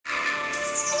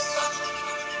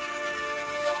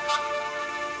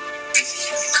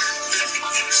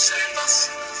Beautiful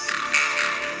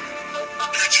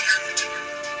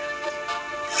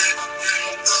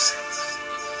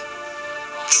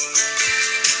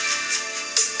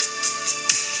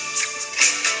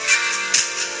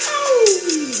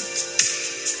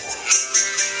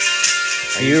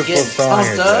song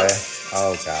here, Jay.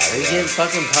 Oh, God. Are you getting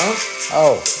fucking pumped?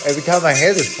 Oh, every time I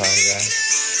hear this song, Jay.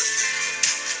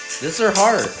 This are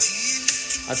hard.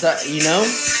 I thought, you know?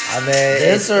 I mean,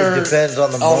 it depends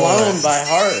on the moment. Alone by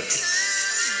heart.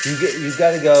 You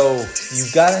got to go. You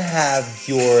got to have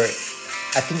your.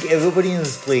 I think everybody in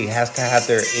this league has to have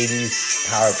their 80s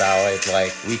power ballad.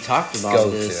 Like we talked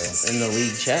about this in the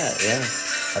league chat. Yeah,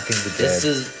 I think we did. This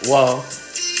is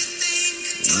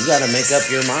you got to make up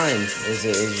your mind. Is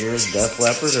yours Def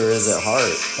Leppard or is it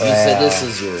Heart? You said this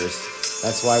is yours.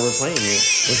 That's why we're playing it.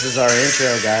 This is our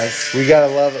intro, guys. We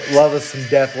gotta love us some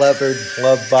Def Leppard.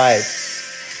 Love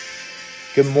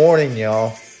vibes. Good morning,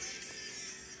 y'all.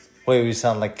 Wait, we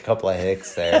sound like a couple of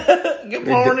hicks there. Good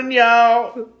morning,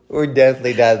 y'all. We're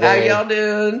definitely not there. How y'all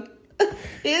doing?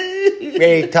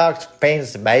 Ready to talk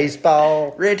fantasy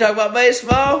baseball? Ready to talk about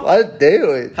baseball? Let's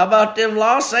do it. How about them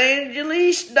Los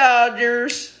Angeles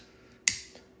Dodgers?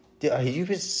 Dude, are you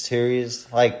serious?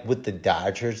 Like, with the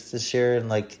Dodgers this year? And,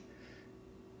 like,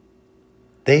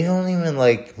 they don't even,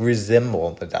 like,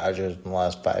 resemble the Dodgers in the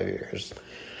last 5 years.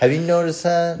 Have you noticed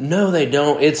that? No, they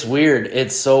don't. It's weird.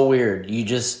 It's so weird.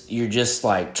 You're just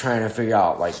like trying to figure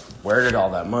out like where did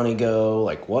all that money go?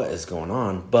 Like what is going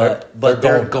on? But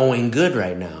they're going good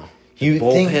right now. The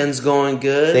bullpen's going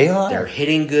good. They are. They're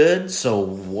hitting good. So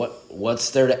what's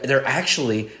they're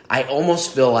actually I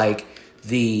almost feel like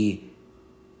the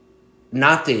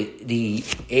hot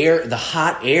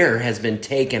air has been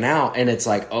taken out and it's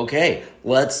like, okay,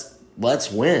 let's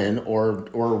win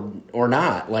or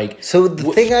not. Like so,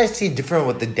 the thing I see different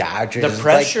with the Dodgers, the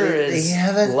pressure is they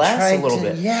haven't less a little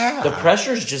bit. Yeah, the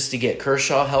pressure is just to get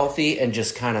Kershaw healthy and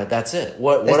just kind of that's it.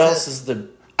 What else is the?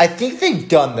 I think they've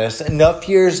done this enough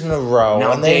years in a row,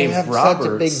 now, and they have such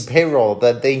a big payroll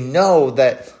that they know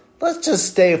that let's just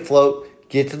stay afloat.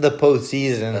 Get to the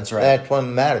postseason. That's right. That's what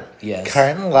matters. Yes.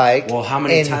 Kind of like how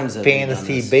many times have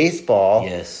fantasy baseball?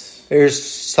 Yes. There's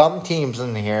some teams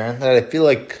in here that I feel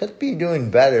like could be doing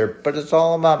better, but it's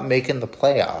all about making the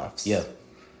playoffs. Yeah.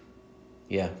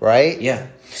 Yeah. Right? Yeah.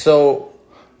 So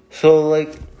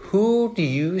like, who do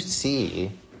you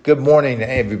see? Good morning to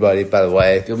everybody, by the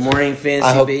way. Good morning,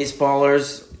 fantasy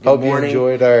baseballers. Good morning. You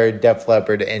enjoyed our Def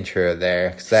Leppard intro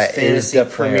there. That fantasy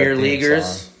is Premier Leaguers.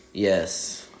 Song.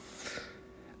 Yes.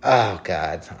 Oh,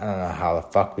 God. I don't know how the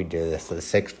fuck we do this at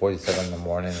 6:47 in the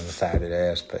morning on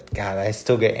Saturdays, but, God, I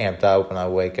still get amped up when I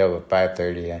wake up at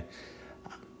 5:30.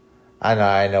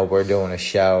 I know we're doing a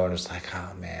show, and it's like,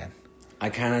 oh, man.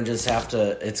 I kind of just have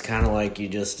to, it's kind of like you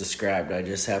just described. I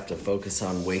just have to focus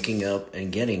on waking up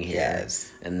and getting here.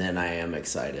 Yes. And then I am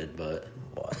excited, but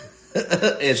what?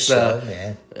 It's,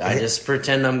 man. I just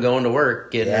pretend I'm going to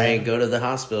work, get ready, go to the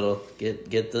hospital,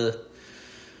 get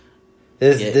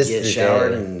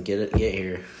showered and get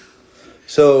here.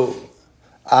 So,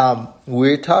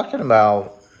 we were talking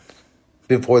about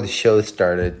before the show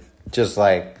started, just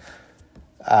like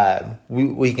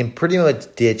we can pretty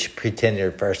much ditch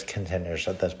pretender versus contenders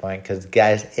at this point because,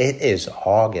 guys, it is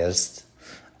August.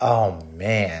 Oh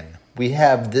man, we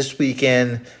have this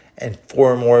weekend and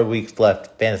 4 more weeks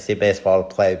left fantasy baseball to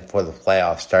play before the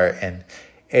playoffs start, and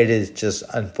it is just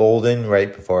unfolding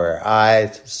right before our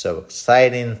eyes. It's so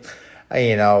exciting.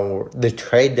 You know, the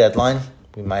trade deadline,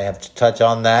 we might have to touch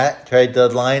on that. Trade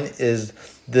deadline is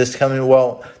this coming,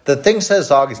 well, the thing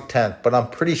says August 10th, but I'm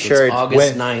pretty sure it's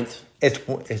August 9th. It's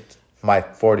my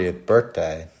 40th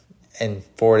birthday, and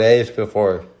 4 days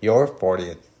before your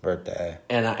 40th birthday.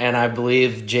 And I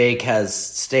believe Jake has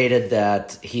stated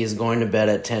that he is going to bed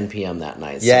at 10 p.m. that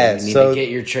night. Yeah, so you need to get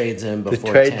your trades in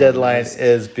before 10. The trade deadline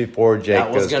is before Jake goes to bed.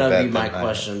 That was going to be my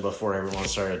question before everyone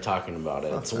started talking about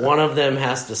it. So one of them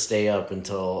has to stay up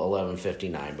until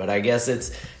 11:59, but I guess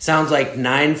it sounds like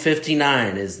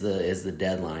 9:59 is the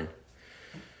deadline.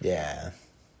 Yeah.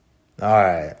 All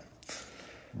right.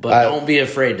 But don't be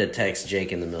afraid to text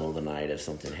Jake in the middle of the night if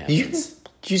something happens.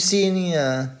 Did you see any,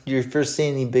 you first see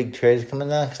any big trades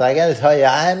coming out? Because I got to tell you,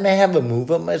 I may have a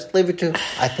move up my sleeve or two.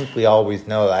 I think we always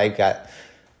know that I got,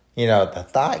 the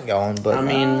thought going. But I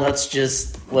mean, let's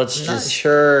just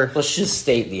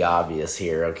state the obvious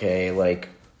here, okay? Like,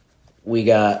 we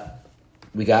got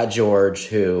George,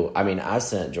 who, I mean, I've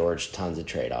sent George tons of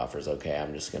trade offers, okay?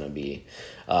 I'm just going to be...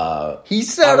 he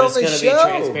said on the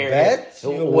show, bet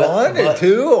one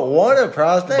a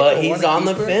prospect. But he's on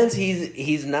the fence.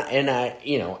 He's not, and I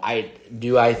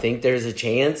think there's a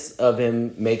chance of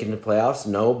him making the playoffs.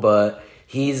 No, but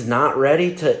He's not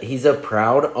ready to. He's a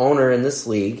proud owner in this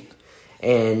league,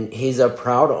 and he's a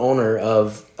proud owner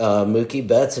of Mookie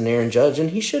Betts and Aaron Judge, and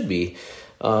he should be.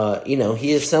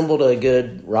 He assembled a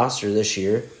good roster this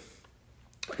year,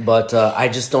 but I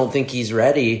just don't think he's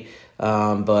ready.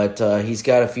 But he's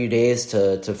got a few days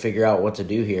to figure out what to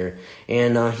do here,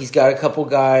 and he's got a couple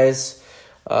guys.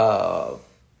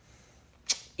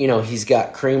 He's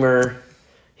got Creamer.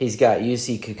 He's got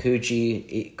UC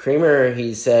Kikuchi. Creamer,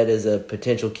 he said, is a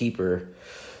potential keeper.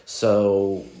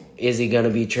 So is he going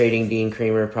to be trading Dean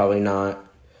Creamer? Probably not.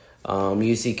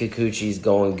 UC Kikuchi's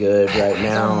going good right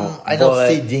now. I don't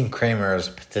see Dean Creamer as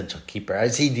a potential keeper. I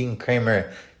see Dean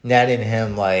Creamer netting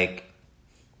him like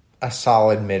a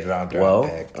solid mid-round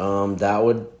pick. That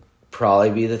would probably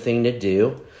be the thing to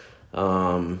do.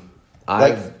 I'm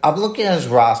looking at his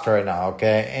roster right now,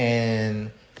 okay? And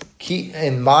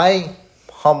in my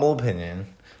humble opinion,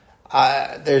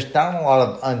 there's not a lot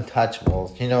of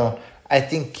untouchables. I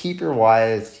think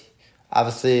keeper-wise,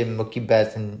 obviously Mookie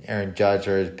Betts and Aaron Judge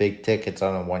are his big tickets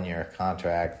on a 1-year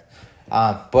contract.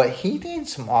 But he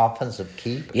needs some offensive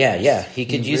keepers. Yeah. He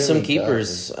could use some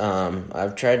keepers.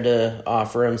 I've tried to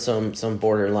offer him some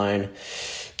borderline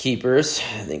keepers.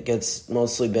 I think it's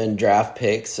mostly been draft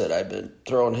picks that I've been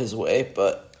throwing his way.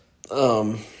 But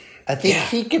I think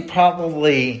he could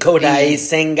probably... Kodai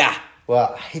Senga.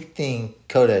 Well, I think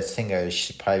Kodai Senga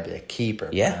should probably be a keeper.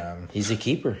 Yeah, he's a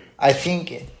keeper. I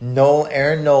think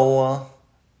Aaron Nola,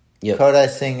 Kodai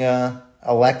Senga,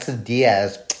 Alexis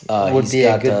Diaz would be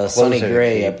a good closer. Sonny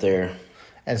Gray up there.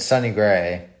 And Sonny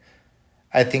Gray.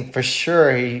 I think for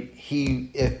sure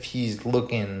he if he's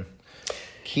looking...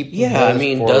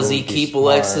 does he keep smart.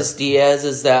 Alexis Diaz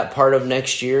as that part of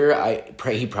next year?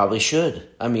 He probably should.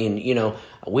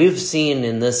 We've seen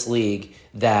in this league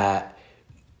that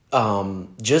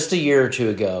just a year or two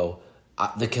ago,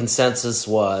 the consensus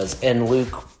was, and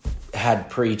Luke had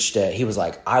preached it, he was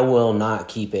like, I will not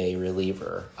keep a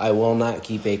reliever. I will not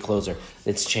keep a closer.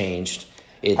 It's changed.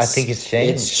 I think it's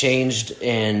changed. It's changed,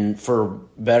 and for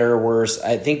better or worse.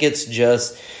 I think it's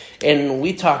just, and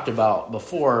we talked about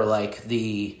before,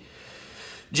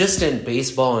 just in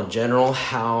baseball in general,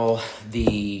 how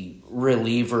the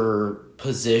reliever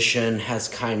position has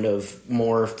kind of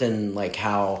morphed, and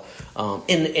how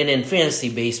in fantasy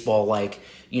baseball,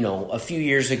 a few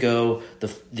years ago, the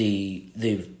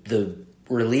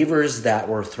relievers that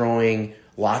were throwing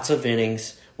lots of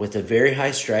innings with a very high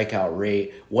strikeout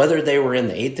rate, whether they were in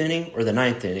the 8th inning or the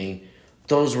 9th inning,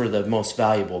 those were the most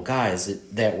valuable guys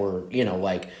that were,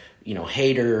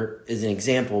 Hader is an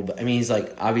example, but he's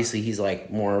obviously he's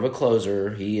more of a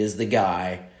closer. He is the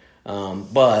guy.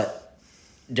 But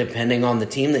depending on the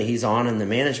team that he's on and the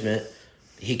management,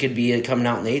 he could be coming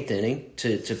out in the 8th inning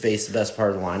to face the best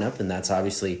part of the lineup, and that's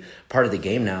obviously part of the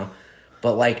game now.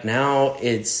 But now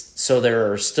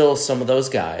there are still some of those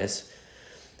guys,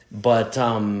 but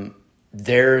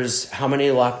there's how many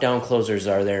lockdown closers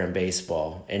are there in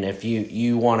baseball? And if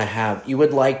you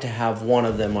would like to have one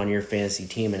of them on your fantasy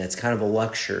team, and it's kind of a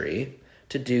luxury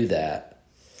to do that.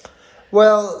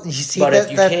 Well, you see,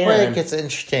 that's where it gets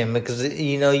interesting, because,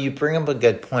 you bring up a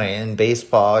good point. In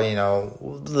baseball,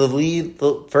 the league,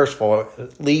 first of all,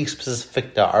 league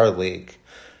specific to our league,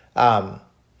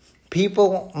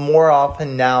 people more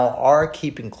often now are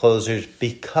keeping closers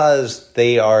because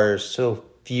they are so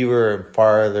fewer and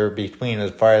farther between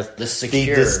as far as the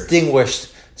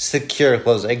distinguished secure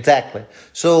closer. Exactly.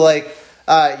 So,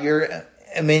 your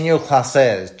Emmanuel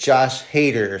Clases, Josh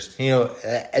Hader,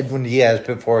 Edwin Diaz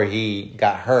before he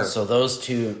got hurt. So those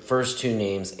first two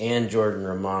names and Jordan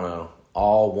Romano,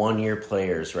 all 1-year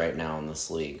players right now in this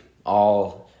league,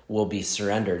 all will be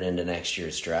surrendered into next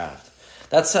year's draft.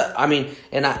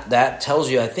 That tells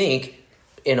you, I think,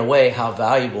 in a way, how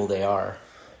valuable they are.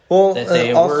 Well, that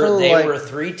they were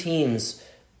 3 teams,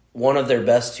 one of their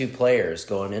best 2 players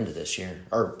going into this year,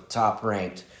 or top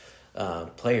ranked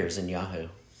players in Yahoo.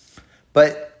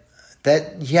 But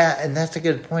and that's a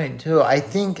good point too. I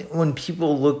think when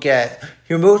people look at,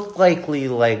 you're most likely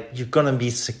you're going to be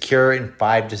secure in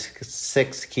 5 to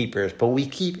 6 keepers, but we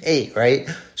keep 8, right?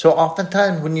 So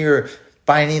oftentimes when you're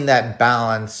finding that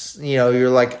balance, you're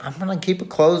like, I'm going to keep a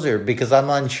closer because I'm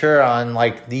unsure on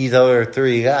these other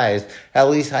 3 guys. At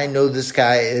least I know this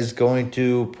guy is going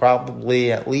to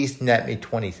probably at least net me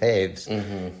 20 saves.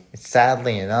 Mm-hmm.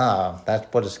 Sadly enough,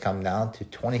 that's what it's come down to.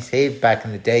 20 saves back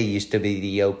in the day used to be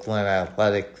the Oakland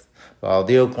Athletics. Well,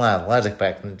 the Oakland Athletics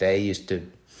back in the day used to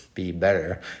be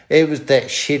better. It was that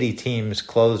shitty team's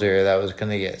closer that was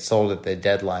going to get sold at the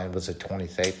deadline was a 20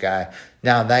 save guy.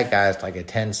 Now that guy's like a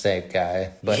 10 save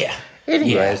guy. But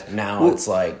anyways, now it's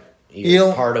he's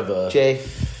part of a. Jay,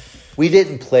 we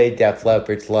didn't play Def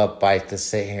Leppard's Love Bite to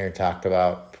sit here and talk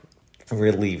about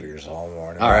relievers all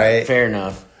morning, all right? Fair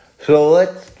enough. So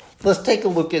let's take a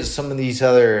look at some of these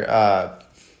other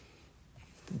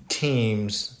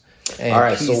teams and all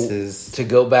right, pieces. So to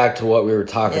go back to what we were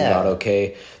talking about,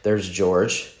 okay, there's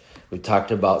George. We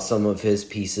talked about some of his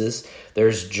pieces.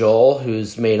 There's Joel,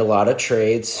 who's made a lot of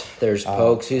trades. There's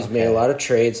Pokes, who's made a lot of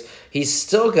trades. He's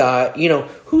still got,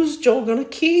 who's Joel going to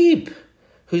keep?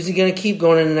 Who's he going to keep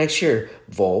going into next year?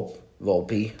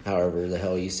 Volpe, however the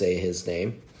hell you say his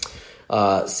name.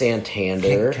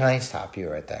 Santander. Can I stop you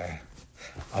right there?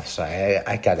 I'm sorry.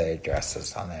 I got to address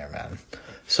this on there, man.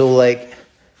 So,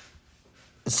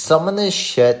 some of this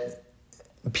shit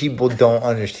people don't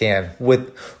understand.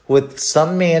 With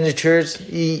some managers,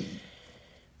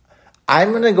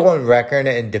 I'm going to go on record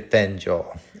and defend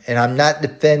Joel. And I'm not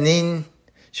defending,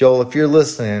 Joel, if you're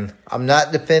listening, I'm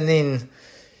not defending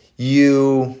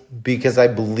you because I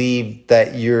believe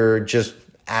that you're just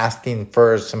asking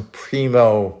for some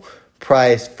primo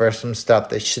price for some stuff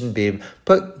that shouldn't be.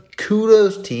 But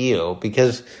kudos to you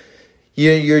because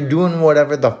you're doing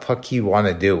whatever the fuck you want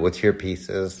to do with your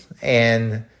pieces.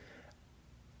 And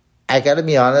I got to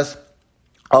be honest,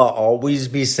 I'll always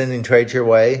be sending trades your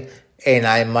way, and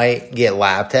I might get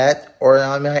laughed at, or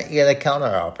I might get a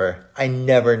counteroffer. I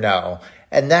never know.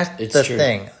 And that's the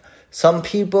thing. Some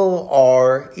people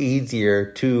are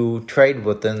easier to trade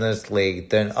with in this league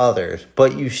than others,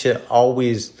 but you should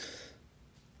always,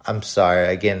 I'm sorry,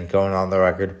 again, going on the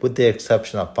record, with the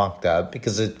exception of Funked Up,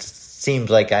 because it seems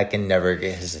like I can never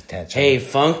get his attention. Hey,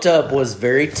 Funked Up was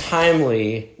very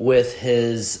timely with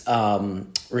his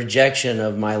rejection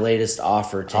of my latest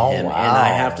offer to him. Wow. And I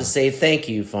have to say thank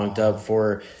you, Funked Up,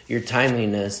 for your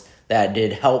timeliness. That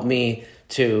did help me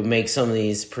to make some of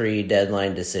these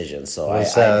pre-deadline decisions. So I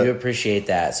do appreciate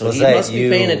that. So he must be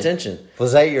paying attention.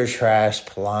 Was that your trash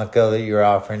Polanco that you were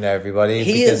offering to everybody?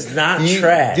 He is not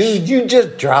trash. Dude, you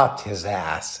just dropped his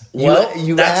ass. Well,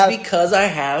 that's because I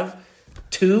have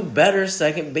two better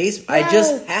second base. I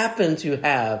just happen to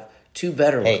have two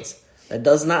better ones. That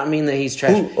does not mean that he's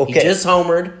trash. He just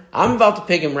homered. I'm about to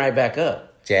pick him right back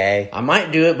up. Jay. I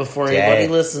might do it before anybody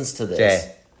listens to this.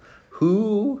 Jay.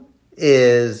 Who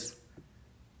is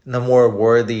the more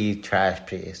worthy trash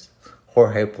piece?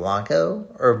 Jorge Polanco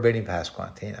or Vinny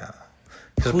Pasquantino?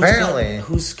 Because apparently...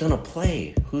 Who's going to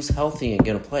play? Who's healthy and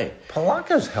going to play?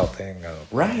 Polanco's healthy and going to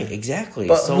play. Right, exactly.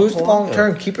 But who's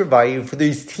long-term keeper value for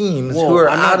these teams who are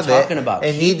out of it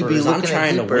and need to be looking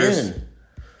at keepers?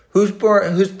 Who's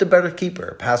the better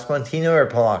keeper, Pasquantino or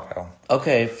Polanco?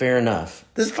 Okay, fair enough.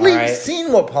 This league's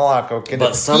seen what Polanco can do.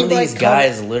 But some of these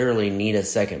guys literally need a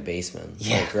second baseman,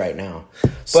 right now.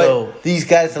 But these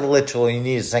guys that literally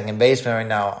need a second baseman right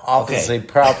now obviously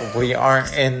probably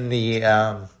aren't in the...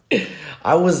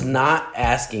 I was not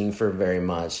asking for very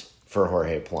much for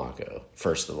Jorge Polanco,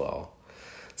 first of all.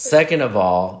 Second of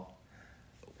all,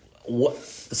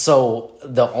 so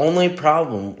the only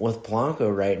problem with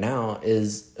Polanco right now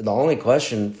is, the only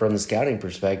question from the scouting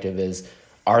perspective is,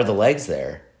 are the legs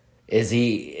there? Is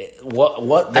he,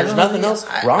 what, there's nothing else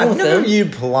wrong with him. I've never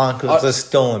viewed Polanco as a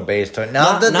stolen base.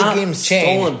 Now that the game's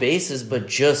changed. Stolen bases, but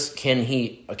just can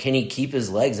he keep his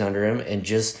legs under him and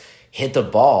just hit the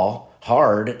ball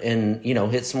hard and,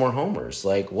 hit some more homers?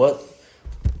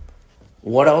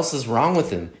 What else is wrong with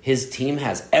him? His team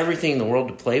has everything in the world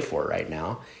to play for right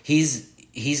now. He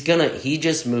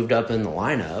just moved up in the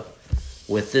lineup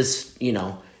with this,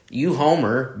 you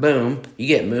homer, boom, you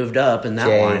get moved up in that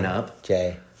lineup.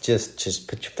 Jay, just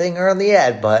put your finger on the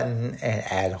add button and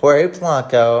add Jorge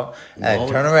Polanco and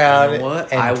turn around and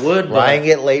I would try and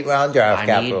get late round draft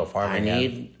capital for him. I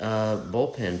need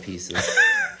bullpen pieces.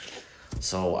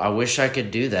 So I wish I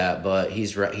could do that, but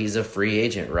he's a free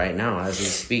agent right now as we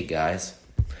speak, guys.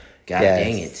 God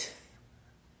dang it.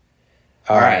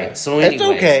 All right. So anyways, it's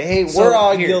okay. Hey, we're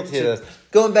all guilty of this.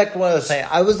 Going back to what I was saying,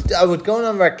 I was going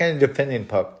on record and defending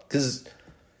Puck because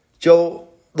Joe,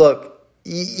 look,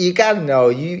 you got to know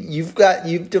you've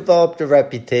developed a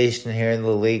reputation here in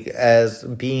the league as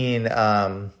being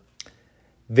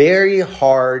very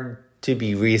hard to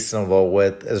be reasonable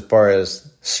with as far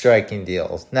as striking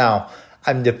deals. Now,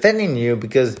 I'm defending you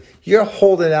because you're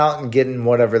holding out and getting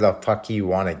whatever the fuck you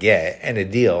want to get in a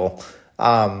deal.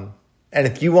 And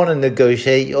if you want to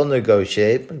negotiate, you'll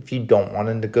negotiate. But if you don't want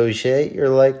to negotiate, you're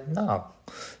like, no.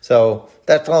 So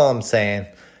that's all I'm saying.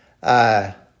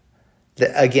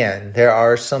 Again, there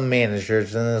are some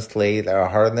managers in this league that are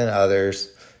harder than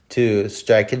others to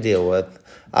strike a deal with.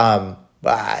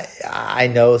 But I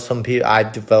know some people,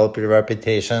 I've developed a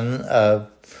reputation of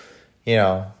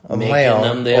on Making my own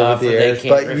them the over offer the they years.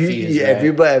 can't But refuse, right?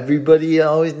 everybody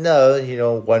always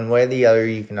knows, one way or the other,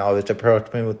 you can always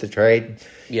approach me with the trade.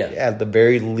 Yeah. At the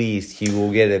very least, you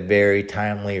will get a very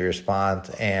timely response,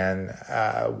 and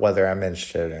whether I'm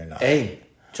interested or not. Hey,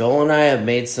 Joel and I have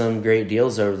made some great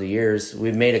deals over the years.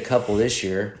 We've made a couple this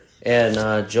year,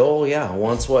 and Joel,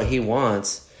 wants what he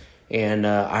wants. And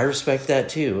I respect that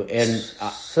too. And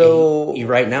so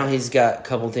right now he's got a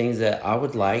couple things that I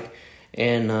would like.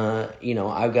 And,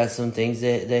 I've got some things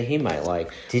that he might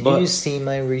like. Did you see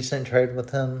my recent trade with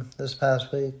him this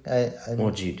past week?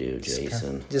 What'd you do,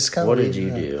 Jason? What did you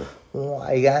do? Well,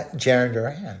 I got Jaron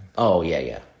Duran. Oh,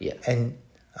 yeah. And,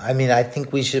 I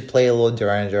think we should play a little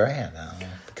Duran now.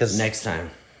 Because next time.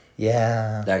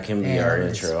 Yeah. That can be our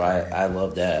intro. I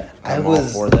love that. I'm all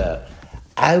for that.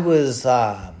 I was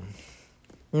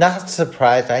not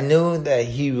surprised. I knew that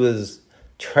he was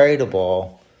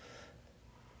tradable.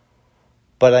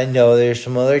 But I know there's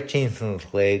some other teams in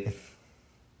this league,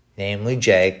 namely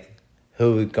Jake,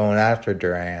 who was going after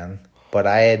Duran. But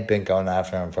I had been going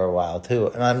after him for a while too.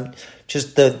 And I'm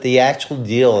just the actual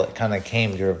deal that kind of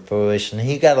came to fruition.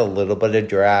 He got a little bit of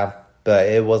draft, but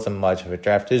it wasn't much of a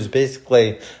draft. It was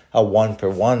basically a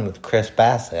 1-for-1 with Chris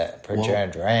Bassett for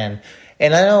Jaron Duran.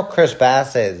 And I know Chris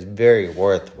Bassett is very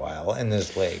worthwhile in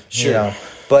this league. Sure.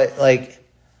 But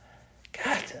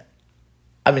God,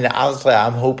 honestly,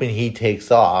 I'm hoping he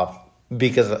takes off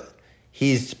because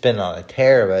he's been on a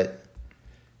tear. But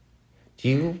do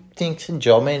you think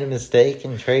Joe made a mistake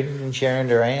in trading Jaron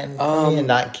Duran and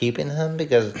not keeping him?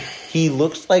 Because he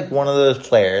looks like one of those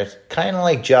players, kind of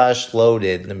like Josh Lowe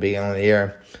did in the beginning of the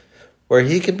year, where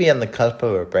he could be on the cusp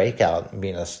of a breakout and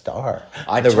being a star.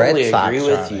 I totally agree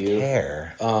with you.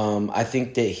 I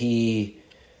think that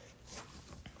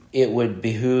it would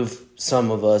behoove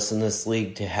some of us in this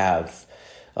league to have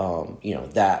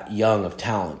that young of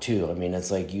talent too.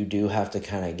 It's like you do have to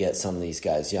kind of get some of these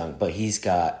guys young, but he's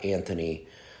got Anthony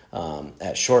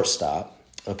at shortstop,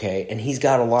 okay, and he's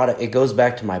got a lot of. It goes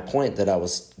back to my point that I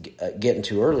was getting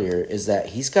to earlier, is that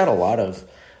he's got a lot of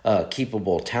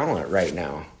keepable talent right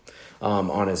now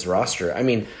on his roster. I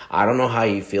don't know how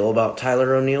you feel about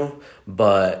Tyler O'Neill,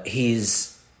 but he's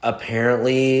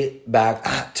apparently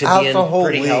back to being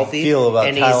pretty healthy,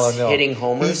 and he's hitting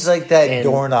homers. He's like that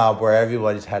doorknob where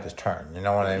everybody's had to turn. You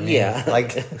know what I mean? Yeah.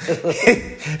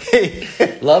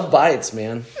 Love bites,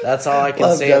 man. That's all I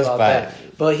can say about that.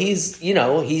 But he's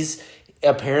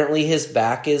apparently his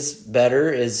back is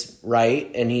better, is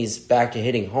right, and he's back to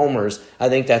hitting homers. I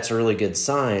think that's a really good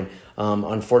sign.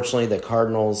 Unfortunately, the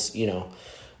Cardinals,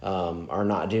 are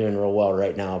not doing real well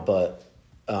right now, but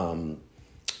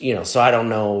so I don't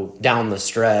know down the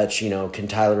stretch, can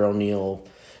Tyler O'Neill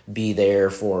be there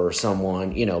for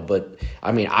someone, but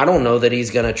I don't know that he's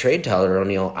going to trade Tyler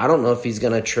O'Neill. I don't know if he's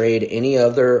going to trade any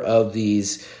other of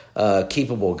these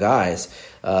keepable guys.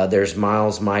 There's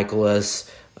Miles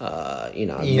Michaelis. I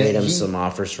made him some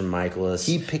offers from Michaelis.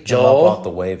 He picked him up off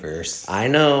the waivers. I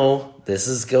know.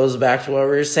 This goes back to what we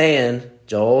were saying.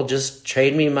 Joel, just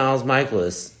trade me Miles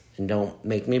Michaelis and don't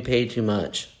make me pay too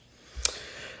much.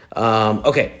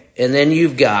 Okay, and then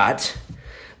you've got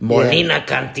Molina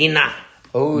Cantina.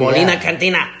 Oh, Molina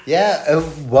Cantina. Yeah,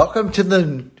 welcome to the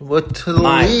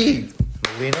league,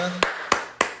 Molina.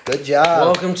 Good job.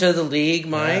 Welcome to the league,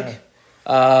 Mike.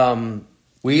 Yeah.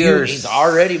 He's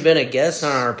already been a guest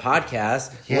on our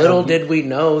podcast. Yeah, Little did we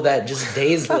know that just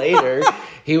days later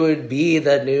he would be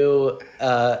the new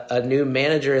a new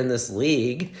manager in this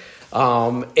league.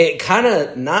 It kind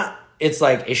of not. It's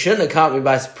like it shouldn't have caught me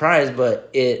by surprise,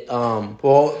 but it.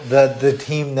 The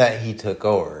team that he took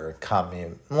over caught me.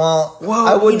 Well,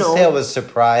 I wouldn't say I was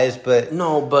surprised, but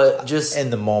no, but just in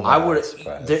the moment, I was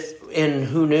surprised. And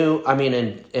who knew?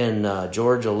 And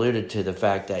George alluded to the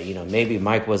fact that maybe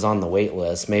Mike was on the wait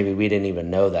list. Maybe we didn't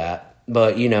even know that.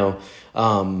 But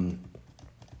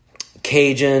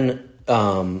Cajun,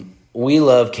 we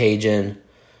love Cajun.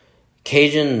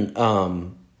 Cajun.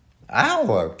 I don't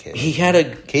love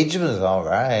Cajun. Cajun was all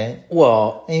right.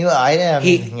 Well, I didn't have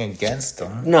anything against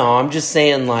him. No, I'm just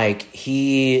saying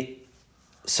he's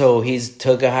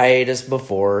took a hiatus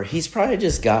before. He's probably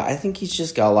I think he's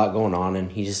just got a lot going on and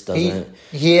he just doesn't.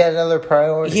 He had other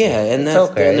priorities. Yeah, and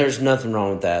that's okay. And there's nothing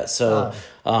wrong with that. So,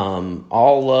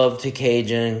 all love to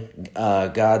Cajun.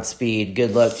 Godspeed.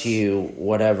 Good luck to you,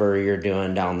 whatever you're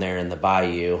doing down there in the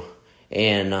bayou.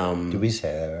 And did we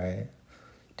say that right?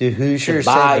 Dude, Hoosiers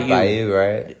said the bayou,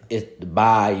 right? It's the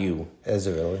bayou. Is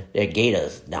it really? They're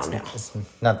gators down there. It's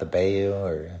not the bayou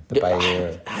or the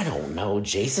bayou. I don't know,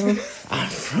 Jason. I'm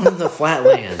from the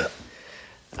flatland.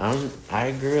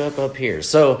 I grew up here.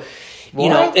 So,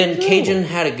 and Cajun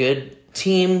had a good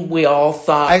team we all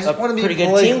thought a pretty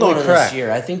good team going in this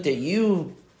year. I think that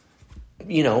you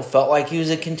felt like he was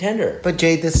a contender. But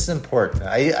Jay, this is important.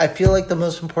 I feel like the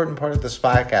most important part of this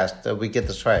podcast that we get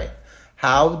this right.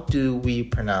 How do we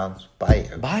pronounce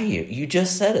Bayou? Bayou. You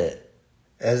just said it.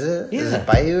 Is it? Yeah. Is it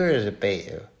Bayou or is it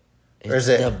Bayou? Or is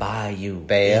it the Bayou?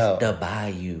 Bayou. It's the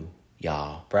Bayou,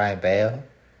 y'all. Brian Bayou?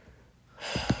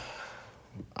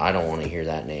 I don't want to hear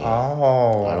that name.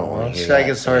 Oh. I don't want to hear Should I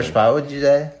get sore spot, would you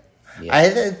say? Yeah. I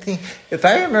think, if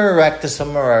I remember back to some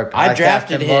of our podcasts I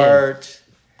drafted in March.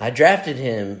 I drafted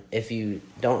him, if you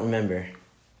don't remember.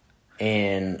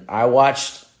 And I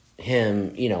watched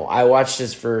him, I watched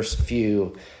his first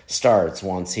few starts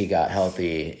once he got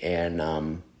healthy.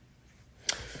 And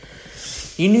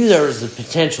you knew there was the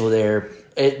potential there.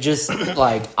 It just, oh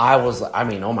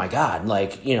my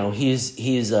God.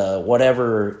 He's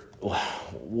whatever.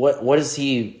 What is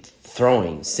he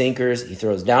throwing? Sinkers. He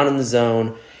throws down in the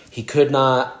zone. He could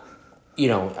not.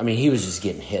 He was just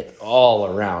getting hit all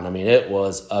around. It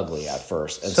was ugly at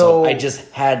first. And so I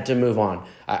just had to move on.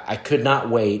 I could not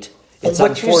wait. It's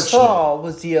what you saw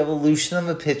was the evolution of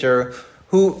a pitcher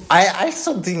who I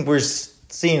still think we're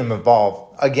seeing him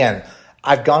evolve. Again,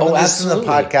 I've gone to listen to the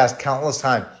podcast countless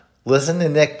times. Listen to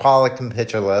Nick Pollock and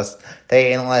Pitcher List.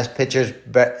 They analyze pitchers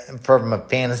from a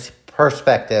fantasy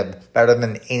perspective better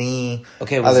than any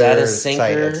other was that a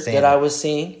sinker that I was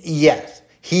seeing? Yes.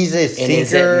 He's a sinker. And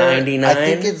is it 99? I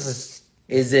think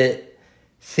is it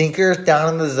sinkers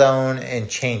down in the zone and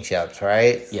changeups,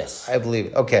 right? Yes. I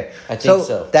believe. Okay. I think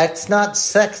so. That's not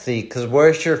sexy because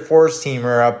where's your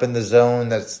four-seamer up in the zone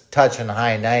that's touching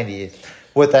high 90s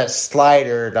with that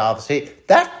slider to obviously?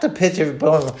 That's the pitch of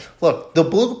look, the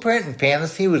blueprint in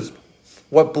fantasy was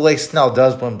what Blake Snell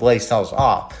does when Blake Snell's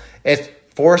off. It's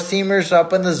four-seamers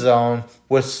up in the zone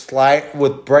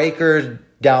with breakers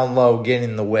down low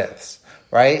getting the whiffs.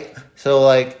 Right? So,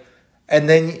 and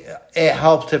then it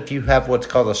helps if you have what's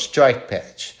called a strike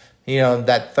pitch.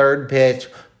 That third pitch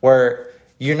where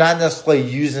you're not necessarily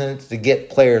using it to get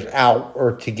players out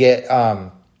or to get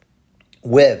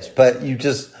whiffs, but you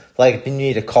just, if you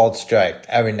need a called strike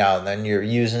every now and then, you're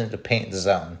using it to paint the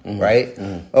zone, right?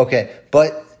 Mm-hmm. Okay,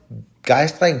 but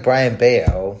guys like Brian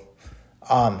Bayou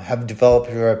have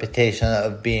developed a reputation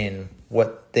of being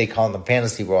what they call in the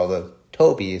fantasy world of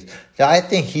Toby's. Now, I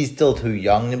think he's still too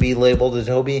young to be labeled a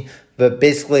Toby, but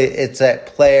basically it's that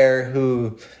player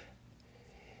who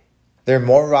they're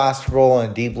more rosterable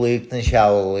in deep league than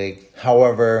shallow league.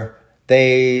 However,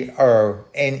 they are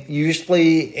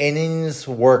usually innings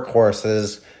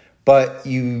workhorses, but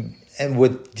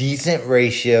with decent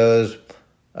ratios,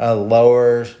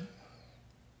 lower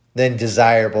than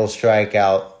desirable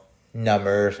strikeout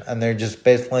numbers, and they're just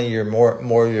basically your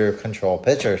more your control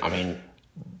pitchers.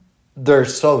 They're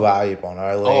so valuable in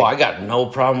our league. Oh, I got no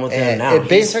problem with him now.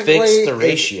 He's fixed the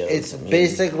ratios. It's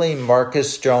basically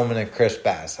Marcus Stroman and Chris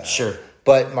Bassett. Sure.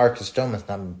 But Marcus Stroman's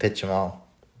not been pitching well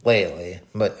lately.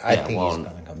 But I think he's going to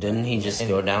come back. Didn't he just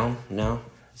go down now?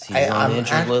 I'm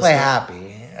actually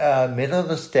happy. Middle of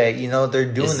the state,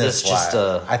 they're doing this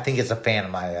live. I think it's a fan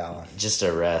of my just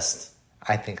a rest.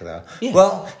 I think so. Yeah.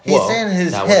 Well, he's saying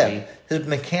his hip. His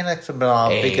mechanics have been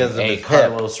off because of his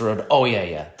Carlos hip. Rodon. Oh,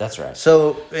 yeah. That's right.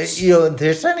 So,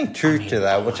 there's any truth to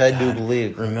that, which I do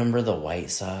believe. Remember the White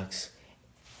Sox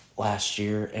last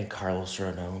year and Carlos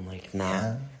Rodon?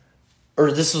 Yeah.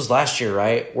 Or this was last year,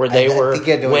 right? Where they were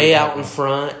way out in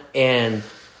front and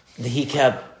he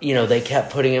kept, they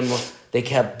kept putting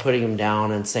him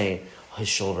down and saying his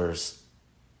shoulder's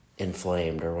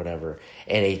inflamed or whatever.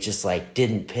 And he just,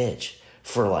 didn't pitch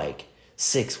for,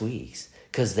 6 weeks.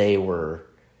 Because they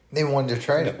wanted to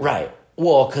trade him. Right.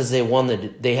 Well, because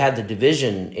they had the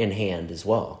division in hand as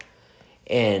well.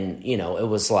 And, it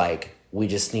was we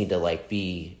just need to,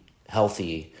 be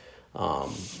healthy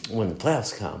when the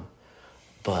playoffs come.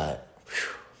 But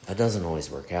that doesn't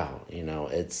always work out.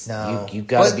 It's you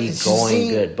got to be going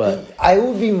good. But I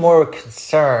would be more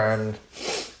concerned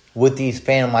with these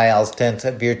Phantom IL stints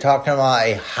if you're talking about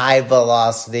a high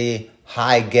velocity,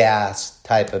 high gas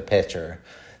type of pitcher.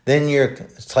 Then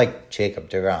it's like Jacob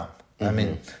deGrom.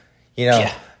 Mm-hmm.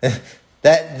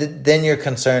 Then you're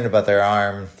concerned about their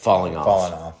arm falling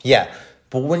off. Yeah.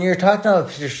 But when you're talking about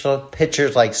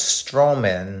pitchers like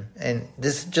Stroman, and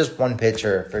this is just one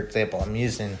pitcher, for example, I'm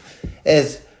using,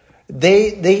 is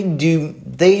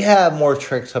they have more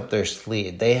tricks up their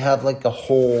sleeve. They have a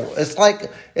whole, it's like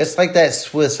that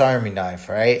Swiss Army knife,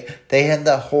 right? They have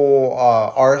the whole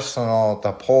arsenal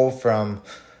to pull from.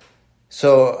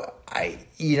 So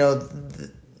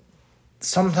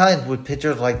sometimes with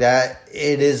pitchers like that,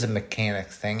 it is a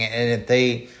mechanics thing. And if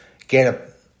they get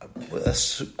a a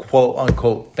quote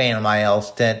unquote Phantom IL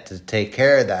stint to take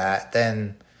care of that,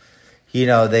 then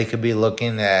they could be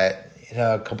looking at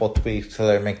a couple of tweaks to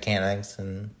their mechanics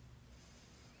and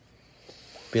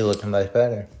be looking much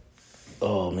better.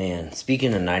 Oh man!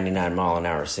 Speaking of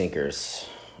 99-mile-an-hour sinkers,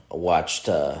 I watched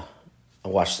the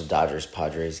Dodgers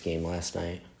Padres game last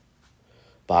night.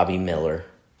 Bobby Miller,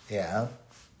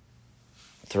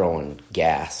 throwing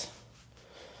gas.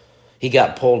 He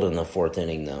got pulled in the fourth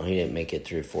inning, though. He didn't make it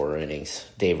through 4 innings.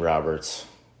 Dave Roberts,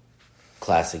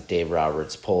 classic Dave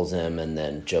Roberts, pulls him, and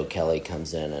then Joe Kelly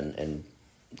comes in and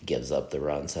gives up the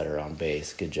runs that are on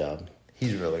base. Good job.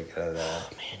 He's really good at that. Oh,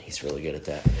 man, he's really good at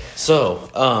that. So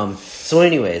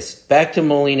anyways, back to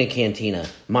Molina Cantina.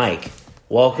 Mike,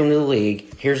 welcome to the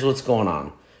league. Here's what's going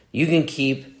on. You can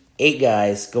keep 8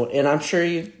 guys, and I'm sure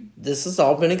this has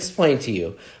all been explained to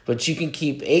you, but you can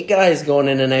keep 8 guys going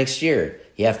into next year.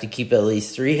 You have to keep at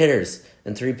least 3 hitters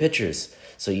and 3 pitchers.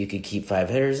 So you could keep 5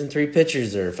 hitters and 3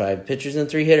 pitchers, or 5 pitchers and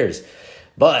 3 hitters.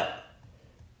 But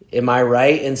am I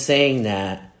right in saying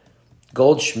that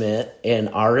Goldschmidt and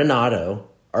Arenado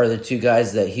are the 2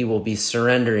 guys that he will be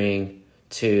surrendering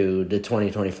to the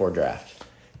 2024 draft?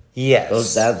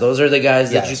 Yes. Those are the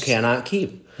guys that you cannot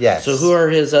keep. Yes. So who are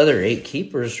his other 8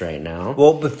 keepers right now?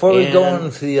 Well, before we go on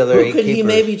to the other 8 keepers, who could he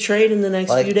maybe trade in the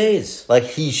next few days?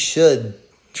 He should,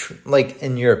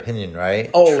 in your opinion, right?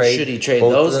 Should he trade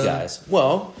those guys?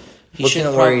 Well, he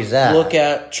should look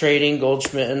at trading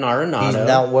Goldschmidt and Arenado. He's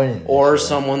not winning. Or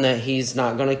someone that he's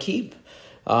not going to keep.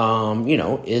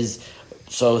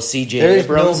 CJ There's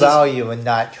Abrams. No value in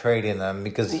not trading them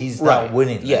because he's not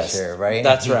winning this year, right?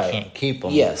 That's right. You can't keep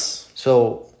them. Yes.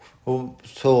 So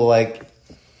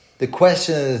the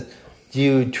question is, do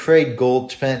you trade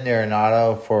Goldschmidt and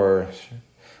Arenado for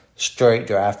straight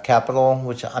draft capital?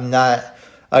 Which I'm not.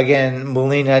 Again,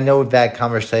 Molina, I know we've had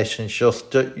conversations.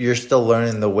 You're still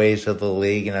learning the ways of the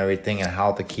league and everything and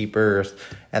how the keepers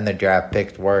and the draft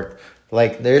picks work.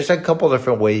 There's a couple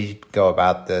different ways you can go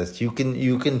about this. You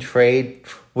can trade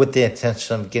with the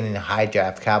intention of getting high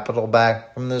draft capital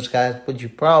back from those guys, which you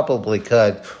probably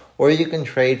could. Or you can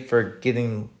trade for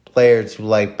getting players you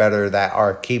like better that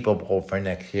are capable for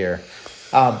next year.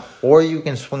 Or you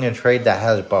can swing a trade that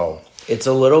has both. It's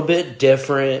a little bit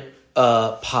different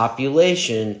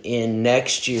population in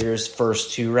next year's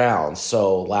first 2 rounds.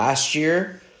 So last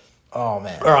year,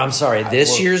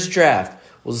 this year's draft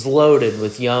was loaded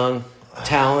with young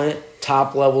talent,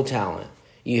 top-level talent.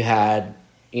 You had,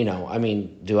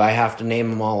 do I have to name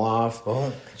them all off?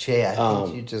 Well, Jay, I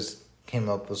think you just came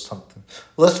up with something.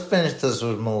 Let's finish this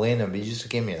with Molina, but you just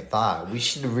gave me a thought. We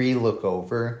should re-look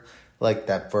over,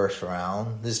 that first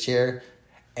round this year,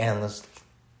 and let's...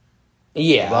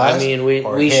 Yeah, bust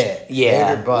we hit.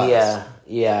 Hit or bust.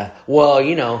 Yeah. Well,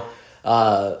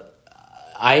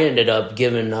 I ended up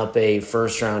giving up a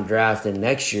first-round draft in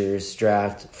next year's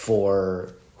draft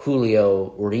for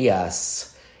Julio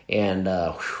Urias, and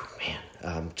I'm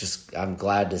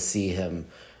glad to see him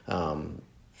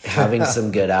having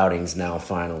some good outings now.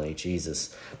 Finally,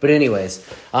 Jesus. But anyways,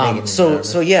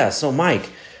 so Mike,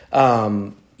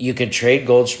 you could trade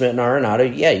Goldschmidt and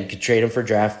Arenado. Yeah, you could trade them for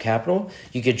draft capital.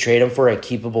 You could trade them for a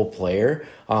keepable player.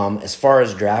 As far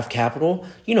as draft capital,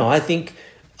 I think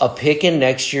a pick in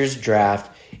next year's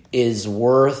draft is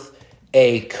worth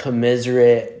a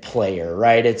commiserate player,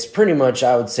 right? It's pretty much,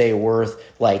 I would say, worth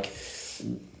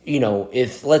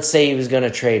if let's say he was going to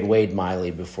trade Wade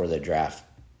Miley before the draft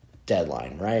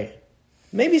deadline, right?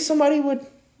 Maybe somebody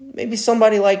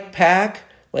like Pack,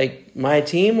 like my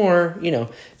team, or,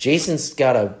 Jason's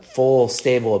got a full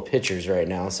stable of pitchers right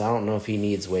now, so I don't know if he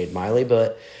needs Wade Miley,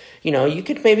 but, you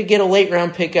could maybe get a late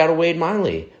round pick out of Wade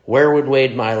Miley. Where would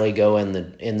Wade Miley go in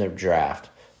the draft?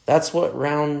 That's what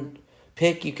round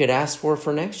pick you could ask for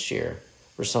next year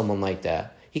for someone like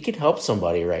that. He could help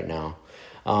somebody right now.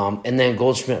 And then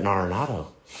Goldschmidt and Arenado.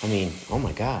 Oh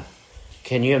my God.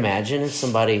 Can you imagine if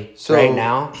somebody right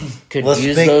now could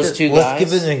use those 2 guys? Let's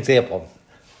give it an example.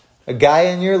 A guy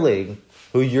in your league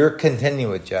who you're contending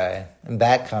with, Jay, in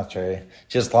backcountry,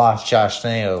 just lost Josh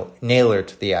Naylor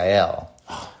to the IL.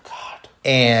 Oh, God.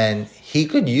 And he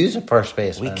could use a first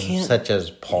baseman such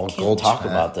as Paul Goldschmidt. We can't talk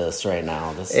about this right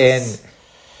now.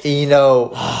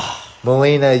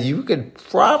 Molina, you could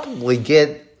probably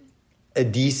get a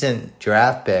decent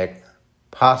draft pick,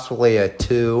 possibly a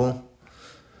 2,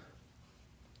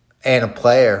 and a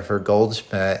player for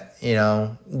Goldschmidt,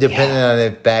 depending on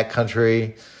if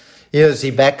backcountry...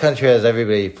 backcountry has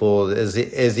everybody fooled. Is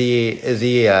he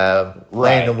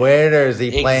playing to win, or is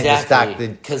he playing to stock the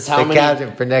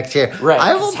captain for next year? Right.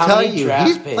 I will tell you,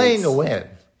 he's playing to win.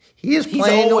 He is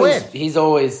playing to win. He's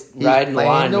always riding the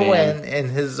line, man. He's playing to win in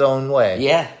his own way.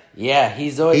 Yeah. Yeah,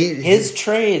 he's always his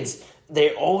trades.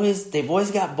 They've always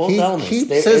got both elements. He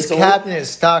keeps his cabinet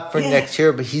stock for next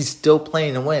year, but he's still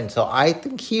playing to win. So I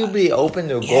think he'll be open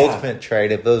to a Goldsmith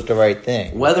trade if it was the right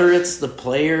thing. Whether it's the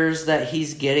players that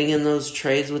he's getting in those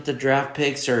trades with the draft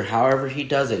picks or however he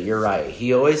does it, you're right.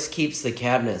 He always keeps the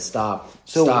cabinet stock.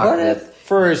 So what if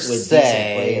first with say,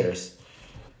 decent players?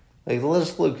 Like,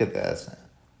 let's look at this.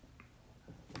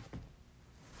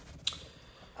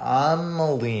 I'm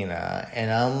Molina, and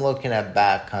I'm looking at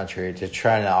Backcountry to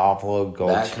try to offload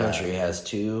Goldschmidt. Backcountry has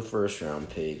 2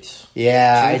 first-round picks.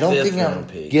 Yeah, I don't think I'm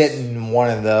getting one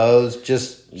of those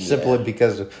just simply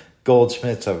because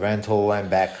Goldschmidt's a rental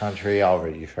and Backcountry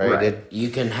already traded. Right. You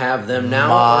can have them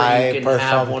now, or you can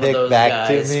have one of those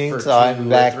guys for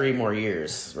 2 or 3 more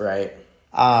years, right?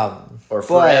 Or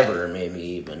forever, maybe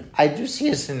even. I do see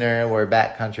a scenario where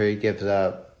Backcountry gives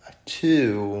up a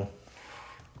 2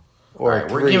 or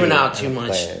right, we're giving out too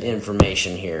much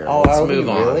information here. Oh, let's move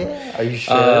on. Really? Are you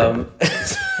sure?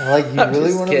 Like, you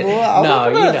really want to move on?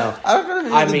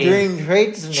 I mean, dream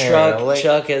trade scenario.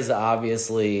 Chuck has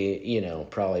obviously,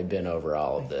 probably been over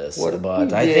all of this.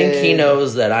 But I think he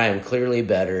knows that I am clearly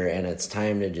better, and it's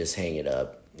time to just hang it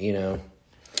up,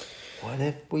 What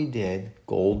if we did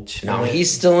Goldschmidt? No,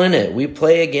 he's still in it. We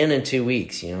play again in 2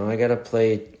 weeks. I gotta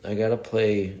play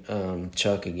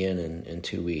Chuck again in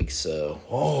 2 weeks. So.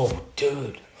 Oh,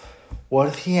 dude! What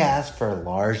if he asked for a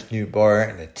large new bar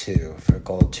and a 2 for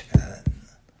Goldschmidt?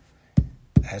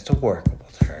 That's a workable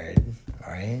trade,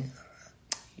 right?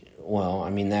 Well,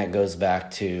 I mean that goes back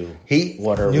to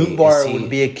Newbar would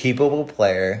be a keepable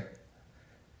player.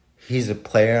 He's a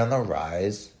player on the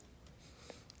rise.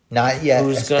 Not yet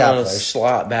Who's going to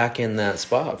slot back in that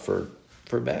spot for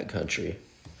Backcountry?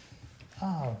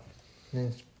 Oh,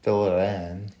 just fill it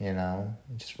in,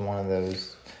 Just one of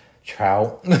those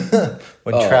Trout.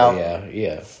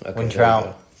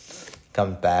 Trout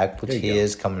comes back, which he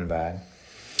is coming back.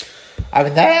 I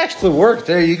mean, that actually works.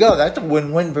 There you go. That's a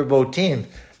win-win for both teams.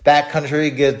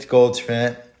 Backcountry gets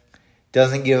Goldschmidt.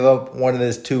 Doesn't give up one of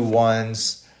his 2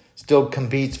 1s. Still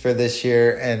competes for this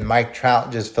year. And Mike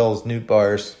Trout just fills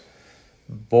Newbar's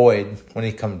void when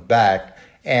he comes back.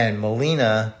 And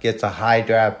Molina gets a high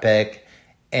draft pick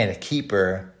and a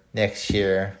keeper next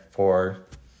year for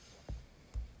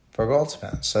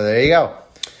Goldsmith. So there you go.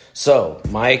 So,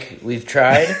 Mike, we've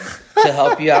tried to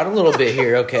help you out a little bit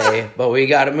here, okay? But we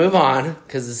got to move on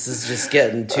because this is just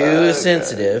getting too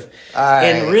sensitive.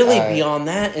 And really, beyond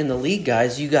that, in the league,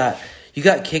 guys, you got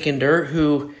Kicking Dirt,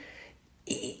 who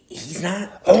he's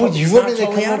not. Oh, you want me to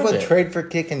come up with a trade for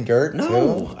Kicking Dirt? No,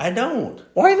 too? I don't.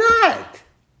 Why not?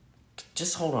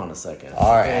 Just hold on a second.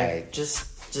 All okay? right.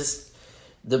 Just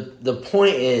the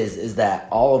point is that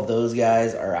all of those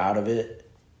guys are out of it.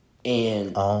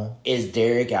 And is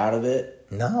Derek out of it?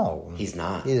 No, he's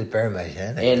not. He's very much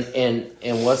in it.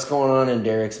 And what's going on in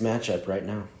Derek's matchup right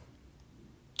now?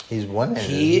 He's winning.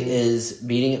 He is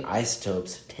beating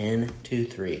Isotopes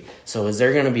 10-3. So is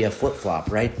there going to be a flip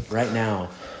flop right now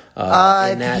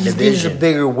in that division? He's a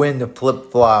bigger win to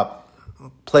flip flop.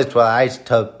 Plays with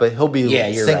Isotopes, but he'll be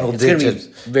single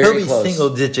digits. He'll be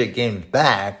single digit games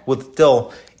back with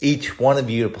still each one of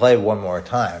you to play one more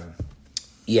time.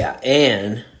 Yeah,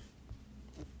 and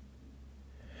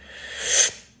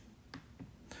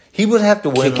he would have to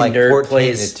win like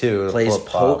 14-2. Plays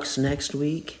Pokes next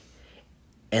week,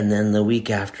 and then the week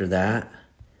after that,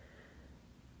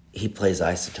 he plays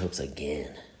Isotopes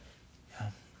again.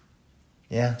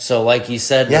 Yeah. So, like you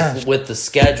said, with the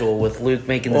schedule, with Luke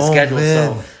making the schedule,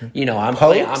 man. So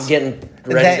I'm getting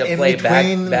ready to play back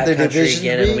country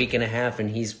again in a week and a half, and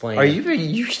he's playing. Are you ready?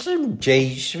 You should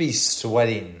be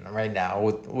sweating right now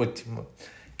with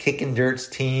Kicking Dirt's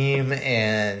team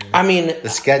and the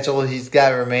schedule he's got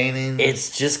remaining.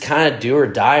 It's just kind of do or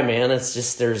die, man. It's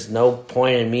just there's no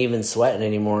point in me even sweating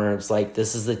anymore. It's like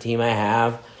this is the team I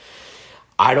have.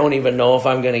 I don't even know if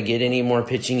I'm going to get any more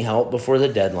pitching help before the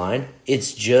deadline.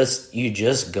 It's just you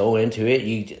just go into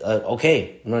it.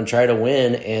 Okay, I'm going to try to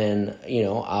win, and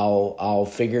I'll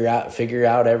figure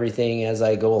out everything as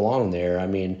I go along there. I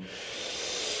mean,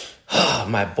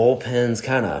 my bullpen's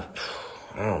kind of,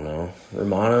 I don't know.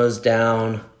 Romano's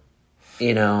down.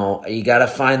 You got to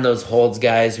find those holds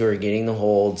guys who are getting the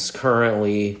holds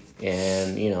currently,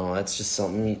 and that's just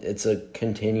something. It's a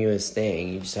continuous thing.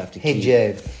 You just have to keep. Hey,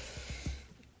 Jay.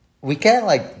 We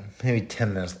got maybe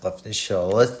 10 minutes left in the show.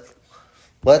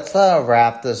 Let's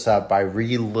wrap this up by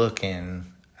re-looking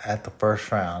at the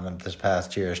first round of this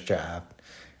past year's draft.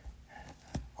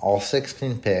 All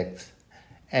 16 picks.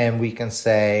 And we can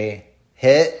say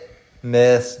hit,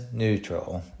 miss,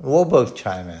 neutral. We'll both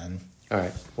chime in. All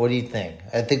right. What do you think?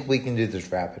 I think we can do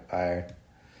this rapid fire.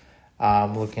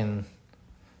 I'm looking.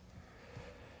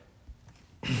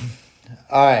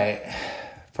 All right.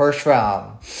 First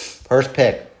round. First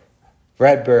pick.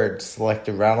 Redbird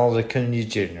selected Ronald Acuna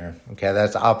Jr. Okay,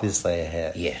 that's obviously a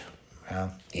hit. Yeah.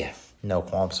 Yeah. No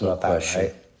qualms about that,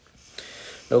 right?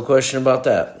 No question about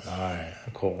that. All right,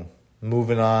 cool.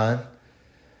 Moving on.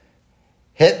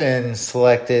 Hitman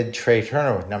selected Trey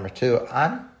Turner with number 2.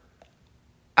 I'm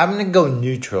going to go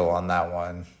neutral on that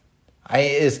one.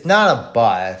 It's not a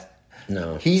bust.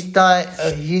 No. He's not.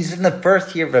 He's in the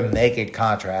first year of a mega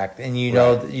contract, and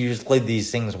that usually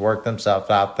these things work themselves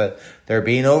out. That they're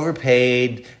being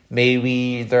overpaid.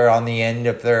 Maybe they're on the end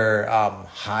of their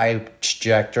high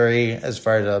trajectory as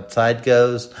far as upside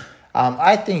goes.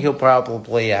 I think he'll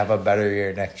probably have a better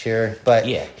year next year, but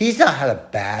he's not had a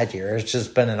bad year. It's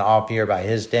just been an off year by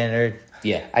his standard.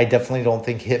 Yeah, I definitely don't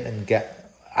think Hitman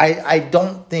I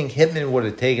don't think Hitman would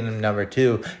have taken him number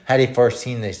 2 had he first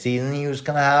seen the season he was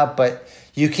going to have, but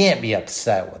you can't be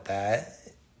upset with that.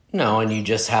 No, and you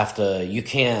just have to, you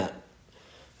can't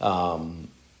overreact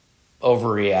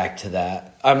to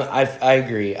that. I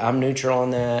agree. I'm neutral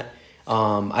on that.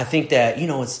 I think that,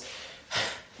 it's,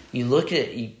 you look at,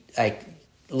 I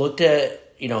looked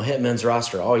at, Hitman's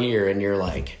roster all year and you're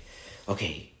like,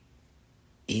 okay,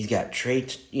 he's got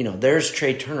there's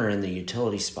Trey Turner in the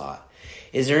utility spot.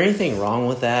 Is there anything wrong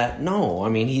with that? No. I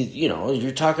mean,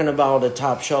 you're talking about a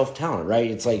top shelf talent, right?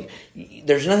 It's like,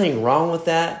 there's nothing wrong with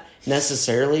that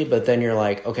necessarily, but then you're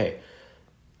like, okay,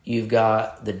 you've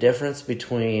got the difference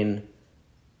between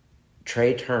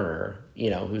Trey Turner,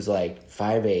 who's like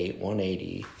 5'8",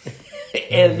 180,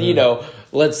 and,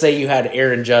 let's say you had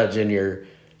Aaron Judge in your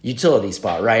utility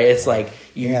spot, right? It's like,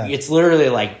 it's literally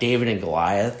like David and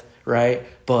Goliath, right?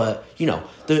 But you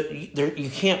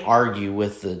can't argue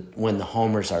with when the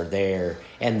homers are there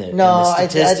and the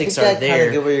statistics I are there.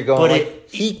 I get where you're going. But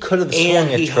he could have swung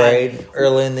a trade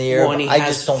early in the year. Well, I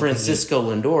just don't. Francisco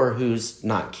Lindor, who's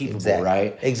not keepable,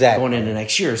 right? Exactly. Going into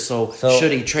next year, so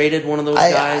should he traded one of those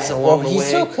guys along the way? He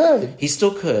still could. He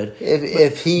still could.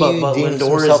 If he but deems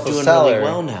Lindor himself is doing a seller, really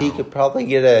well now. He could probably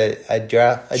get a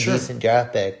decent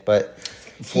draft pick, but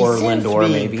for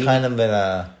Lindor, maybe kind of in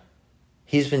a.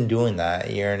 He's been doing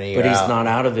that year in and year out. But he's not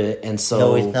out of it, and so...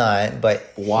 No, he's not, but...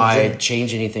 Why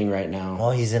change anything right now?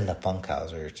 Well, he's in the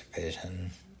Funkhauser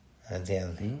division. That's the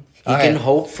other thing. He can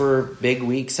hope for big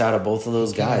weeks out of both of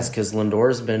those guys, because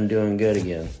Lindor's been doing good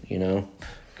again,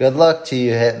 Good luck to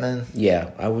you, Hitman.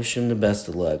 Yeah, I wish him the best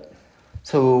of luck.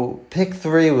 So, pick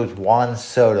 3 was Juan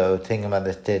Soto, taking him out of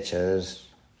the stitches.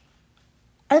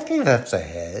 I think that's a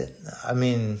hit. I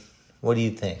mean, what do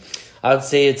you think? I would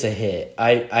say it's a hit.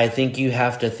 I think you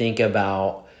have to think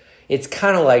about... It's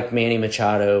kind of like Manny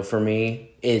Machado for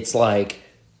me. It's like,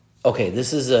 okay,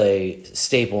 this is a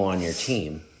staple on your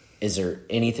team. Is there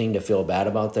anything to feel bad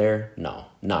about there? No,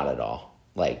 not at all.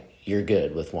 Like, you're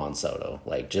good with Juan Soto.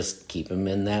 Like, just keep him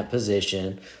in that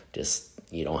position. Just,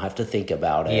 you don't have to think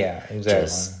about it. Yeah,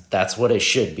 exactly. That's what it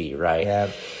should be, right? Yeah.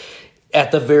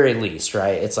 At the very least,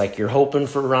 right? It's like you're hoping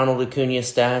for Ronald Acuna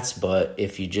stats, but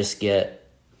if you just get...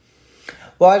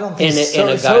 Well, I don't think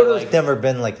Soto's never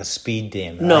been like a speed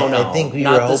demon. No. I think we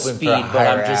were hoping for a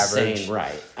higher I'm just average. saying,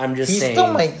 right. I'm just saying he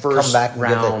still might first come back and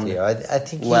round give it to you. I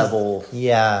think level.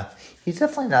 He's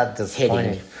definitely not disappointing.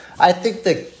 Hitting. I think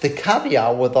the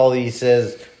caveat with all these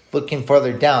is looking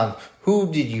further down.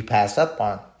 Who did you pass up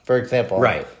on? For example,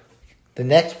 right. The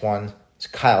next one is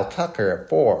Kyle Tucker at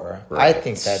 4. Right. I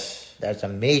think that's a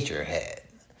major hit.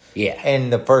 Yeah.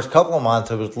 And the first couple of months,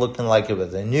 it was looking like it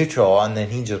was a neutral, and then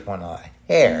he just went on a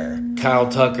hair. Kyle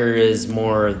Tucker is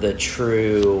more the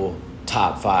true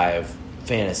top 5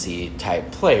 fantasy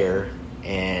type player,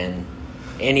 and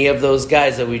any of those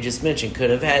guys that we just mentioned could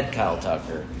have had Kyle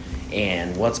Tucker.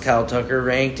 And what's Kyle Tucker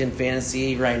ranked in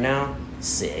fantasy right now?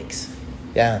 6.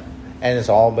 Yeah, and it's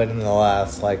all been in the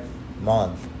last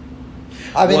month.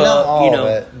 I mean, not all of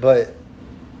it, but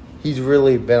he's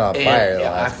really been on fire.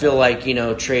 I feel like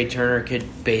Trey Turner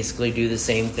could basically do the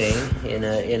same thing in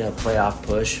a playoff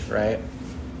push, right?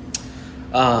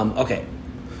 Okay,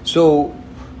 so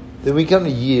then we come to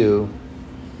you.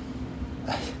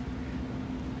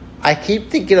 I keep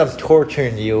thinking I'm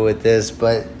torturing you with this,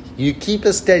 but you keep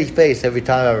a steady face every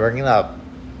time I bring it up.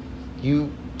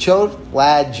 You chose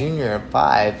Vlad Jr. at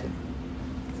 5,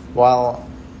 while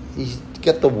he's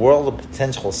got the world of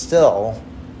potential still.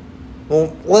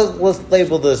 Well, let's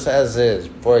label this as is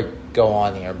before I go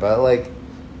on here. But,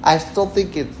 I still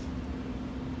think it's...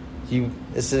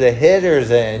 Is it a hit or is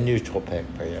it a neutral pick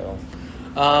for you?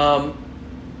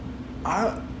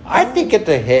 I think it's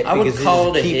a hit because he's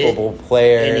a capable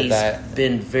player. And he's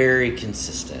been very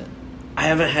consistent. I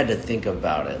haven't had to think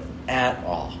about it at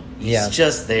all. He's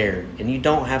just there, and you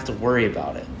don't have to worry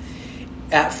about it.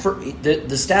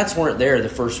 The stats weren't there the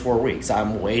first 4 weeks. I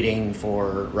was waiting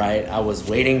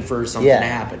for something to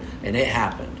happen, and it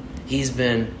happened. He's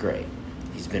been great.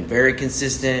 He's been very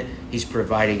consistent. He's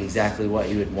providing exactly what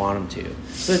you would want him to.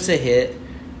 So it's a hit.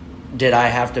 Did I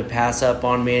have to pass up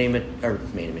on Manny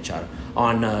Machado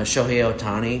on Shohei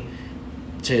Ohtani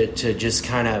to just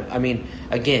kind of? I mean,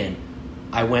 again,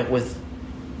 I went with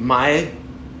my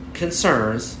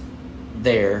concerns.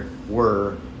 There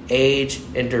were age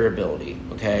and durability.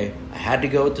 Okay, I had to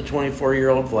go with the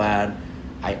 24-year-old Vlad.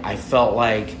 I felt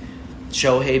like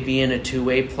Shohei being a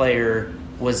two-way player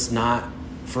was not.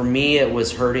 For me, it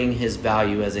was hurting his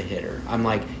value as a hitter. I'm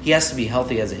like, he has to be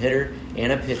healthy as a hitter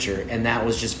and a pitcher, and that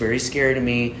was just very scary to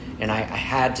me, and I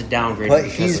had to downgrade him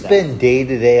because he's of that. been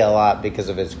day-to-day a lot because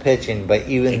of his pitching, but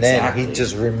even then, he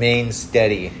just remains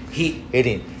steady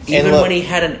hitting. Even when he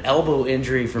had an elbow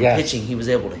injury from pitching, he was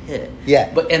able to hit.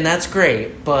 Yeah. And that's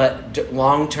great, but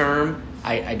long-term,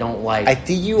 I don't like... I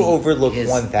think you overlook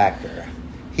one factor.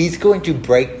 He's going to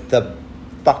break the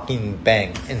fucking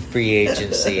bank in free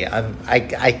agency. I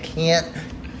cannot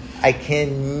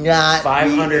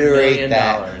 $500 million.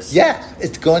 Yes,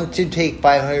 it's going to take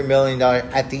 $500 million.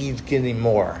 I think he's getting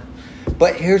more.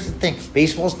 But here's the thing.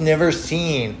 Baseball's never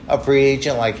seen a free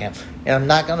agent like him. And I'm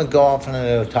not going to go off on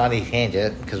an Ohtani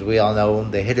tangent because we all know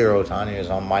the hitter Ohtani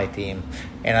is on my team.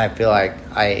 And I feel like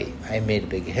I made a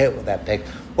big hit with that pick.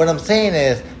 What I'm saying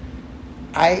is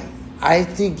I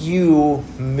think you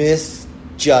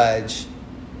misjudge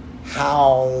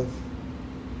how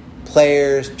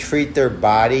players treat their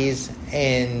bodies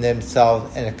and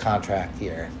themselves in a contract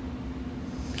year.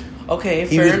 Okay,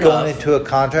 he was going into a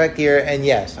contract year, and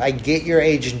yes, I get your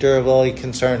age and durability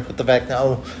concerns with the fact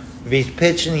that if he's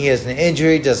pitching, he has an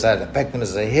injury, does that affect him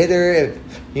as a hitter? If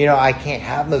I can't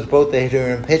have him as both a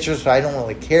hitter and pitcher, so I don't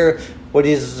really care what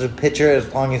he is as a pitcher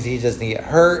as long as he doesn't get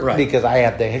hurt, because I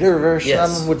have the hitter version of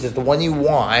him, which is the one you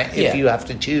want if you have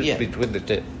to choose between the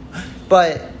two.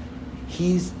 But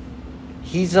he's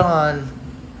on.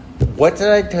 What did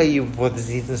I tell you before the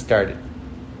season started?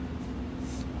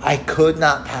 I could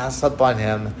not pass up on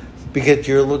him because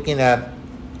you're looking at.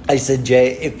 I said,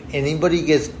 Jay, if anybody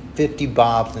gets 50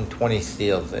 bombs and 20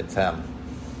 steals, it's him.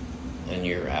 And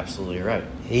you're absolutely right.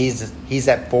 He's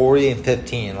at 40 and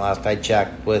 15 last I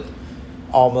checked, with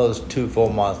almost 2 full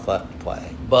months left to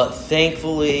play. But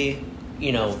thankfully,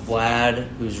 Vlad,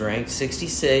 who's ranked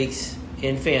 66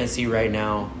 in fantasy right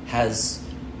now, has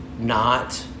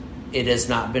not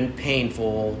been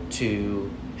painful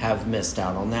to have missed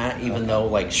out on that, even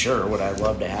though, sure, would I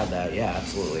love to have that? Yeah,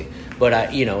 absolutely.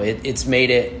 But it's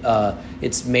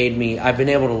made me. I've been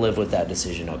able to live with that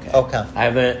decision. Okay. I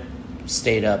haven't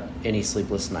stayed up any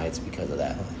sleepless nights because of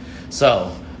that.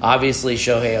 So obviously,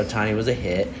 Shohei Ohtani was a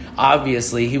hit.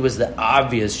 Obviously, he was the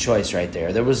obvious choice right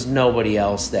there. There was nobody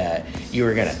else that you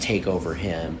were going to take over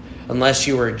him. Unless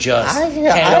you were just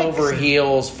head over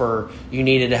heels for you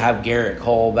needed to have Garrett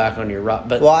Cole back on your rock.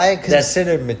 But I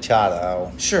considered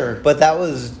Machado. Sure. But that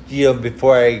was,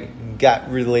 before I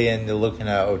got really into looking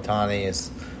at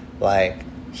Ohtani's,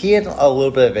 he had a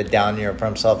little bit of a down year for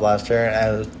himself last year, and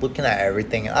I was looking at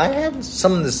everything. I had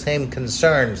some of the same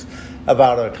concerns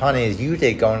about Ohtani as you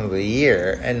did going into the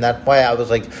year, and that's why I was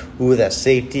like, ooh, that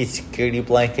safety security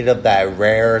blanket of that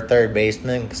rare third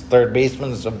baseman, because third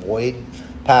baseman is a void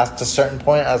past a certain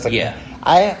point. I was like,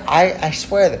 I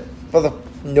swear that for the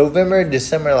November and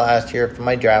December last year for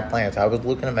my draft plans, I was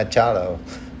looking at Machado,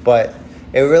 but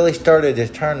it really started to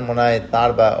turn when I thought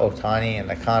about Ohtani and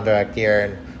the contract year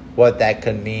and what that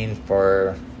could mean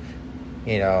for,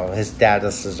 his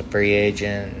status as a free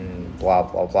agent and blah,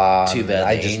 blah, blah. Too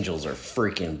bad the Angels are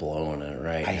freaking blowing it now.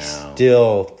 I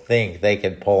still think they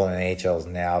could pull an Angels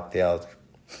in the outfield.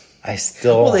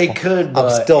 They could, but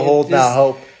I'm still holding out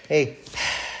hope. Hey,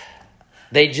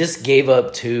 they just gave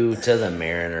up 2 to the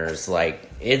Mariners.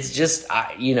 It's just,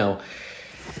 yeah.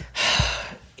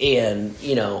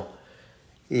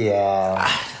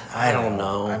 I don't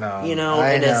know.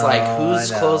 And it's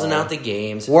who's closing out the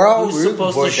games? We're all who's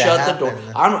supposed to shut the door?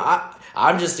 I'm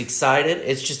I'm just excited.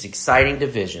 It's just exciting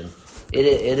division. It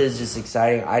is just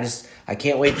exciting. I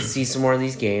can't wait to see some more of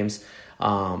these games.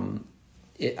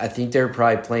 I think they're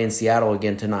probably playing Seattle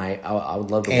again tonight. I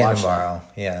would love to watch tomorrow.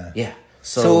 That. Yeah.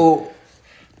 So,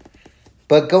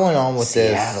 but going on with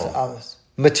Seattle. This,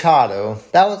 Machado,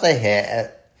 that was a hit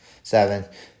at 7.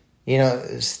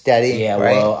 Steady. Yeah,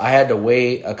 right? Well, I had to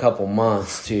wait a couple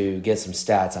months to get some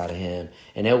stats out of him,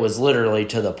 and it was literally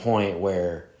to the point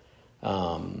where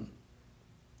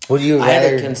would you I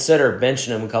had to consider benching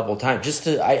him a couple of times just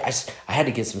to. I had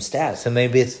to get some stats. So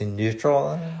maybe it's in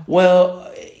neutral.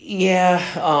 Well,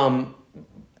 Yeah.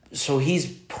 So he's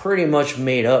pretty much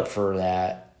made up for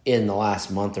that in the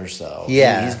last month or so.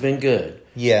 Yeah. He's been good.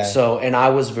 Yeah. So, and I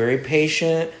was very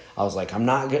patient. I was like, I'm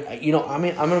not good. I'm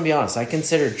going to be honest. I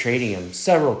considered trading him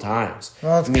several times.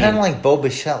 Well, it's kind of like Bo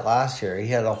Bichette last year. He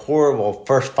had a horrible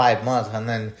first 5 months, and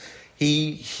then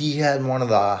he had one of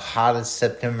the hottest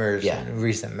Septembers in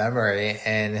recent memory,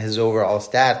 and his overall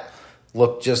stat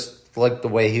looked just like the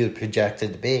way he was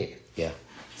projected to be. Yeah.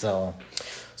 So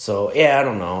yeah, I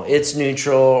don't know. It's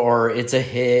neutral or it's a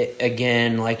hit.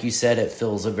 Again, like you said, it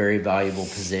fills a very valuable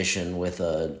position with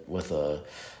a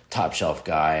top shelf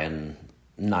guy, and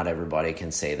not everybody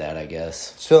can say that, I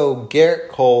guess. So Garrett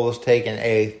Cole was taken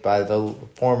 8th by the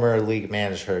former league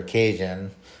manager Cajun.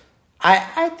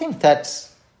 I think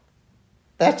that's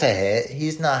a hit.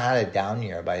 He's not had a down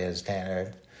year by his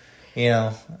standard.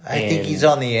 I think he's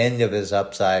on the end of his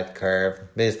upside curve.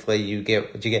 Basically, you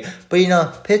get what you get.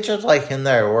 But, pitchers like him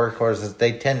that are workhorses,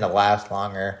 they tend to last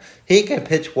longer. He can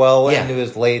pitch well into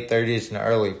his late 30s and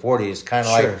early 40s, kind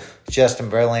of like Justin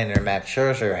Verlander and Max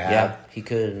Scherzer have. Yeah, he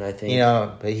could, I think.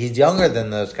 But he's younger than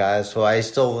those guys, so I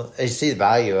see the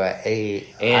value at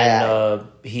 8. And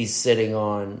he's sitting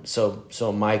on...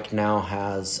 So Mike now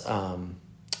has...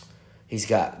 he's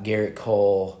got Garrett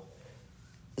Cole,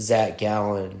 Zach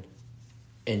Gallen,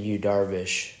 and Yu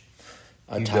Darvish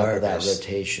on top of that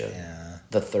rotation. Yeah.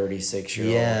 The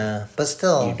 36-year-old. Yeah, but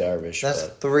still. Yu Darvish. That's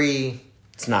 3.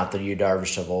 It's not the Yu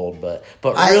Darvish of old, but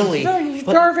really... Yu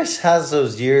Darvish has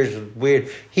those years weird.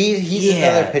 He's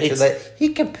another pitcher that he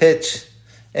can pitch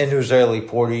in his early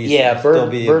 40s. Yeah,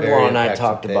 Birdlaw and I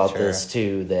talked about this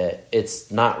too, that it's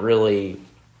not really...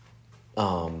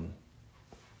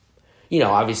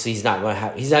 obviously he's not going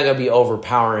to be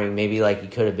overpowering, maybe like he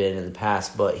could have been in the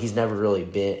past, but he's never really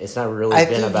been. It's never really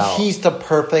been about. He's the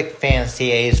perfect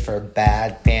fantasy ace for a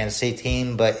bad fantasy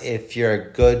team, but if you're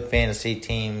a good fantasy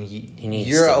team,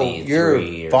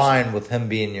 you're fine with him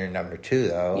being your number 2,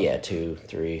 though. Yeah, 2,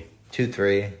 3. 2,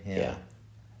 3. Yeah.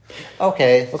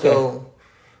 Okay. So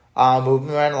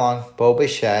moving right along, Bo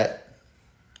Bichette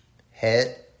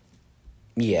hit.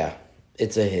 Yeah,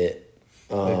 it's a hit.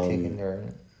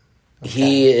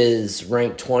 He is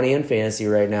ranked 20 in fantasy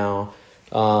right now.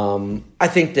 I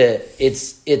think that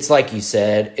it's like you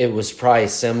said, it was probably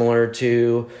similar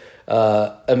to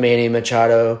a Manny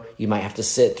Machado. You might have to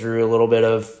sit through a little bit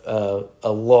of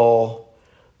a lull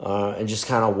and just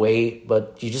kind of wait,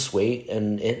 but you just wait,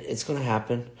 and it's going to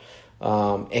happen.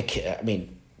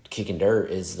 Kicking dirt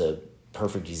is the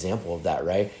perfect example of that,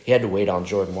 right? He had to wait on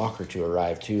Jordan Walker to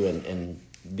arrive too and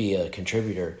be a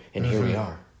contributor, and here we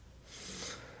are.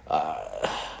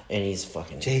 And he's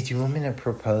fucking... Jay, do you want me to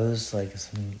propose like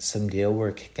some deal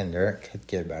where Kicking Dirt could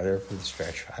get better for the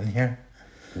stretch run here?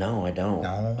 No, I don't.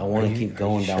 No? I want to keep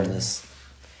going down this...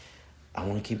 I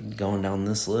want to keep going down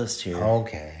this list here.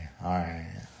 Okay. All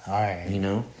right.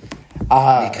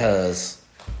 Because...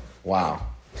 Wow.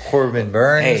 Corbin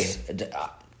Burns. Hey,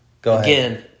 go ahead.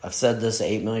 Again, I've said this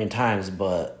 8 million times,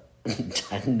 but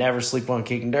I never sleep on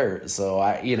Kicking Dirt. So,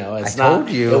 it's not... told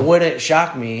you. It wouldn't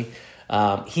shock me.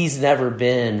 He's never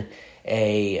been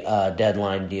a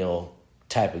deadline deal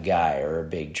type of guy or a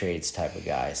big trades type of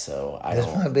guy. So I this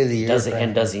don't. Might be the year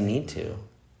Does he need to?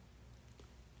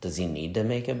 Does he need to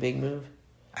make a big move?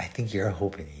 I think you're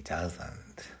hoping he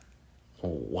doesn't.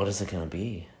 What is it going to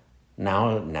be?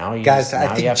 Now you guys.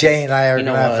 I think Jay and I are going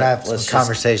to have some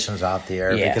conversations off the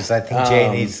air because I think Jay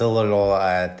needs a little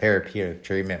therapeutic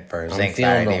treatment for his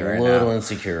anxiety right now. I'm feeling a little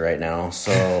insecure right now.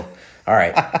 So all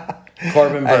right.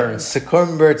 Corbin Burns. So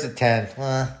Corbin Burns at 10.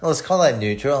 Well, let's call that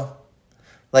neutral.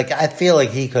 Like, I feel like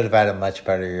he could have had a much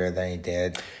better year than he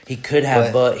did. He could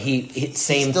have, but he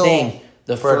same thing.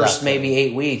 The first maybe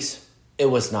 8 weeks, it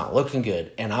was not looking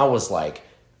good. And I was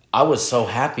so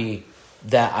happy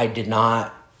that I did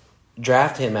not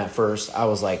draft him at first. I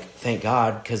was like, thank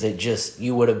God, because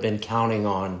you would have been counting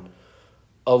on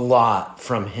a lot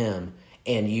from him,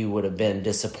 and you would have been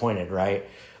disappointed, right?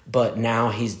 But now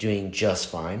he's doing just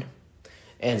fine.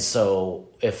 And so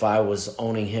if I was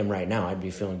owning him right now, I'd be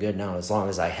feeling good now as long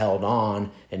as I held on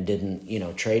and didn't,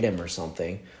 trade him or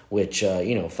something, which,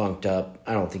 funked up.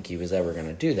 I don't think he was ever going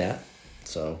to do that.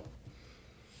 So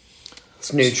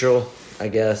it's neutral, I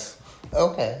guess.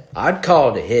 Okay. I'd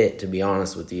call it a hit, to be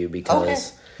honest with you,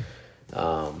 because...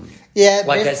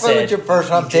 like I said, your first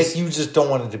round pick, you just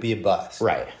don't want it to be a bust.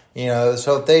 Right.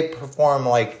 So if they perform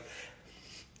like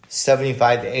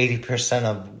 75 to 80%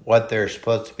 of what they're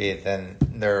supposed to be, then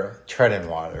they're treading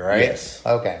water, right? Yes.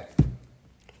 Okay.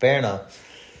 Fair enough.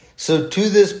 So to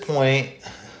this point,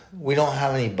 we don't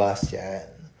have any busts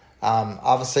yet.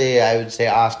 Obviously, I would say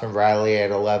Austin Riley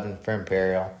at 11 for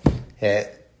Imperial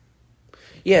hit.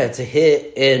 Yeah, it's a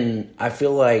hit, and I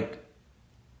feel like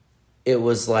it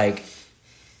was like,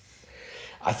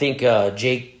 I think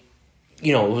Jake,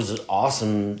 it was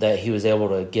awesome that he was able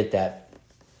to get that,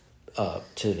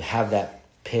 to have that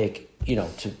pick,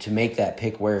 to make that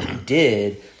pick where he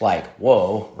did, like,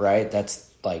 whoa, right? That's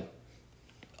like,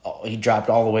 he dropped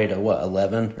all the way to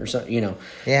 11 or something,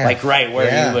 Yeah. like right where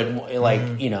he would, like,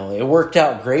 it worked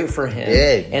out great for him. It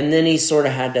did. And then he sort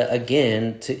of had to,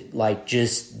 again, to like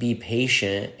just be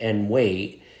patient and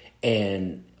wait,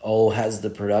 and has the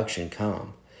production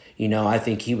come? I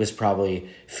think he was probably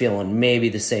feeling maybe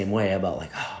the same way about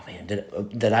like, oh man,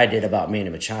 that I did about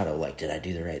Manny Machado. Like, did I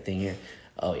do the right thing here?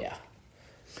 Oh yeah.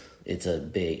 It's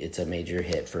a major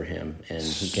hit for him, and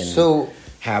he can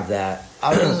have that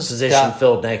position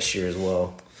filled next year as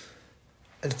well.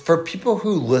 For people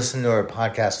who listen to our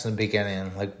podcast in the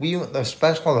beginning, like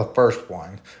especially the first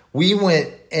one, we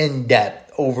went in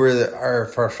depth over our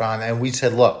first round, and we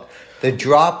said, look, the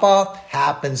drop-off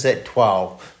happens at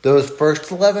 12. Those first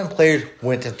 11 players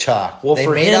went to chalk. Well,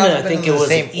 for him, I think it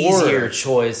was an easier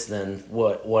choice than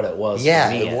what it was for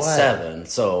me at 7.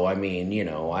 So, I'm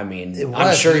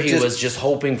sure he was just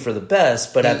hoping for the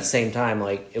best, but at the same time,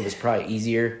 like, it was probably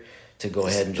easier to go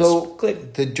ahead and just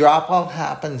click. The drop-off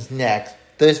happens next.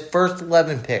 Those first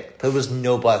 11 picks, there was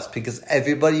no bust because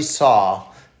everybody saw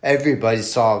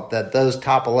that those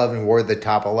top 11 were the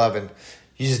top 11.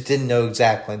 You just didn't know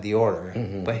exactly the order.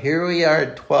 Mm-hmm. But here we are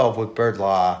at 12 with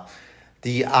Birdlaw,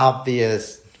 the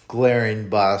obvious glaring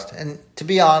bust. And to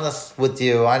be honest with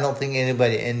you, I don't think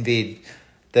anybody envied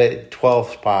the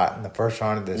 12th spot in the first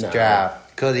round of this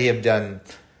draft. Could he have done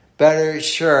better?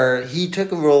 Sure. He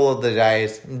took a roll of the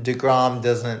dice. DeGrom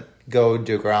doesn't go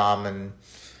DeGrom and,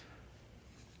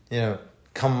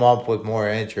 come up with more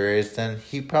injuries. Then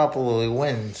he probably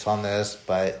wins on this,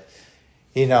 but...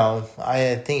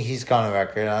 I think he's gone on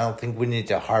record. I don't think we need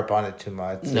to harp on it too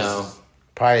much. No. This is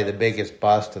probably the biggest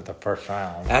bust of the first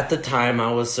round. At the time,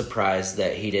 I was surprised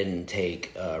that he didn't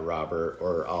take Robert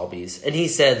or Albies. And he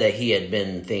said that he had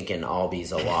been thinking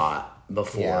Albies a lot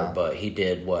before, but he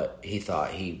did what he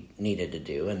thought he needed to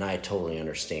do, and I totally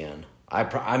understand.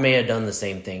 I may have done the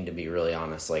same thing, to be really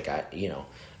honest. Like,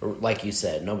 like you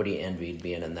said, nobody envied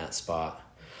being in that spot.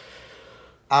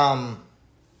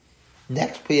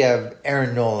 Next, we have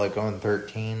Aaron Nola going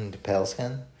 13 to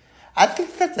Paleskin. I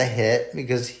think that's a hit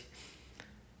because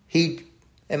he,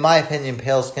 in my opinion,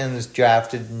 Paleskin has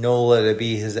drafted Nola to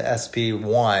be his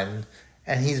SP1,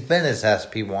 and he's been his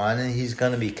SP1, and he's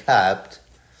going to be kept.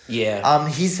 Yeah.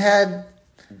 He's had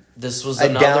this was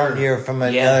a down year from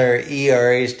another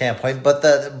ERA standpoint, but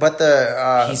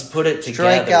the he's put it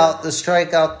together. The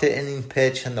strikeout to inning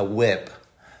pitch and the whip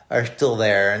are still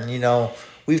there, and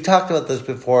we've talked about this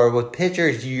before. With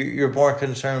pitchers, you're more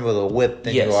concerned with a whip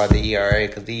than you are the ERA,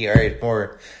 because the ERA is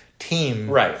more team.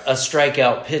 Right. A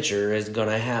strikeout pitcher is going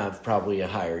to have probably a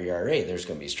higher ERA. There's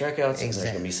going to be strikeouts, and there's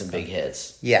going to be some big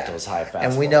hits. Yeah. Those high fastballs.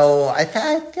 And we know, I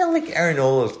feel like Aaron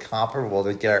Nola is comparable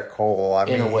to Garrett Cole.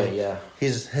 In a way, yeah.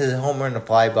 His home run to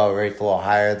fly ball rate's a little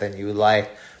higher than you would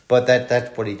like, but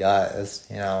that's what he does.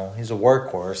 He's a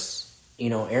workhorse.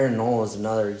 Aaron Nola is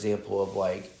another example of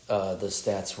like, the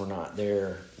stats were not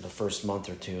there the first month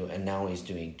or two, and now he's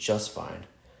doing just fine.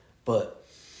 But,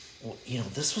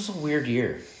 this was a weird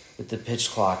year with the pitch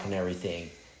clock and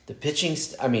everything. The pitching,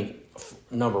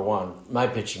 number one, my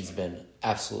pitching's been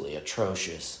absolutely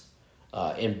atrocious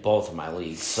in both of my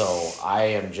leagues. So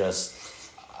I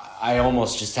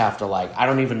almost just have to I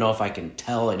don't even know if I can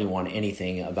tell anyone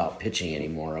anything about pitching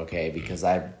anymore, okay? Because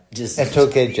it's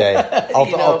okay, Jay.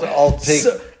 I'll take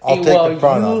the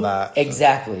front on that.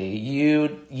 Exactly.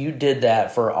 You did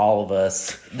that for all of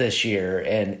us this year,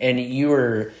 and you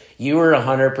were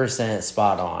 100%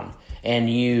 spot on. And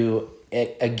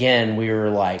again, we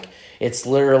were like, it's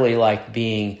literally like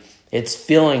it's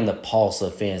feeling the pulse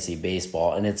of fantasy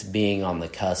baseball, and it's being on the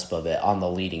cusp of it, on the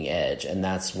leading edge, and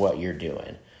that's what you're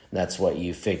doing. That's what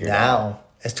you figured out. Now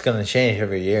it's going to change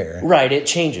every year. Right, it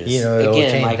changes.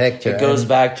 Again, it goes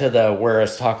back to where I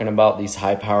was talking about these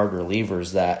high-powered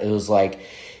relievers, that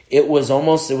it was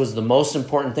the most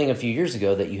important thing a few years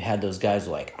ago, that you had those guys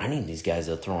like, I need these guys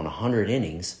that are throwing 100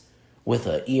 innings with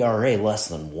an ERA less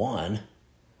than 1.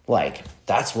 Like,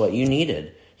 that's what you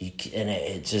needed. And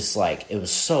it just it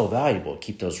was so valuable to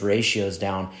keep those ratios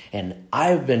down. And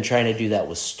I've been trying to do that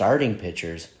with starting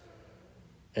pitchers,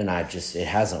 and it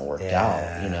hasn't worked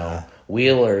out.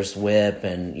 Wheeler's whip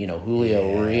and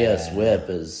Julio Urias whip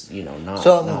is not.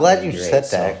 So I'm glad you said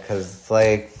that, because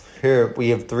here we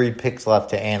have 3 picks left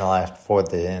to analyze before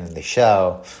the end of the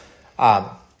show.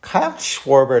 Kyle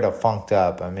Schwarber funked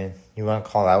up. You You want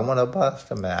to call that one a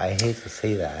bust? I mean, I hate to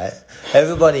say that.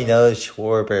 Everybody knows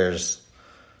Schwarber's.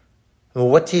 Well,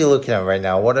 what's he looking at right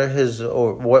now? What are his?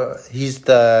 Or what? He's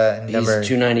the number. He's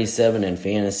 297 in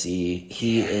fantasy.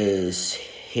 He is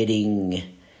hitting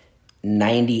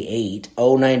 98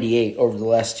 over the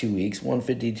last 2 weeks.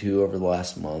 152 over the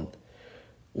last month.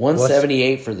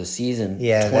 178 for the season.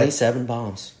 Yeah, 27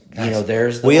 bombs.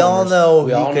 There's the we numbers. all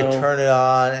know he could turn it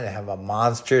on and have a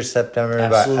monster September.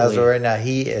 Absolutely. But as of right now,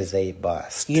 he is a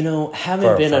bust.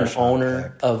 Having been an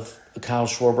owner of Kyle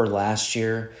Schwarber last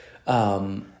year,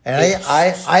 and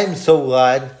I'm so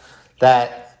glad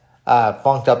that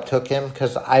Funked Up took him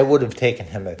because I would have taken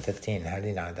him at 15 had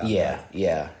he not done that.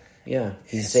 Yeah.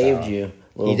 He saved you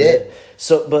a little bit. Did.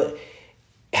 So, but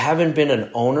having been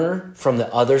an owner from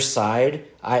the other side,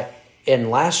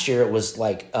 and last year it was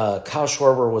like Kyle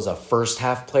Schwarber was a first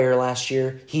half player last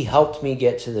year. He helped me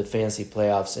get to the fantasy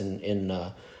playoffs in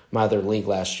my other league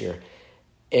last year,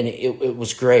 and it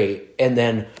was great. And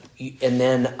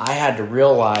then I had to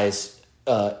realize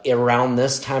around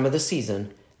this time of the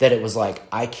season that it was like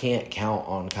I can't count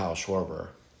on Kyle Schwarber.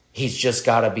 He's just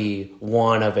got to be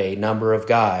one of a number of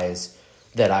guys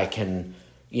that I can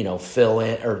fill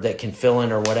in or that can fill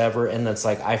in or whatever. And that's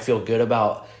like I feel good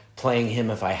about playing him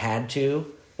if I had to.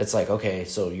 It's like, okay,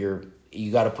 so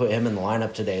you got to put him in the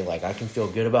lineup today. Like I can feel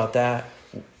good about that,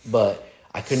 but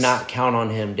I could not count on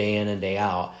him day in and day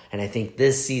out. And I think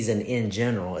this season in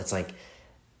general, it's like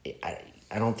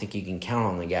I don't think you can count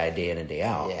on the guy day in and day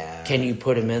out. Yeah. Can you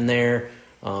put him in there?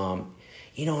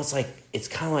 It's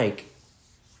kind of like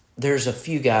there's a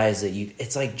few guys that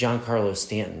it's like Giancarlo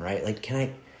Stanton, right? Like can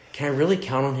I really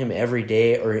count on him every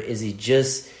day, or is he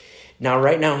just now?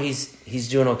 Right now, he's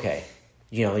doing okay.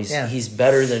 He's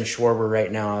better than Schwarber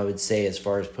right now, I would say, as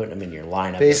far as putting him in your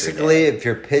lineup. Basically, if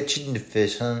you're pitching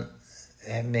deficient,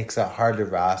 it makes it hard to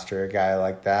roster a guy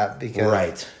like that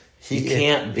because he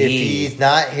can't be. If he's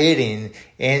not hitting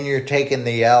and you're taking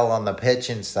the L on the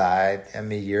pitching side, I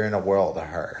mean, you're in a world of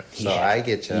hurt. So I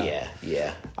get you. Yeah.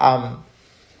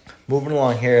 Moving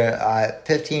along here,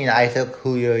 15, I took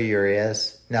Julio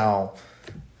Urias. Now,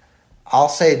 I'll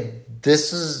say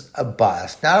this is a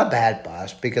bust. Not a bad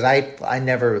bust, because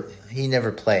he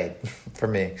never played for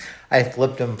me. I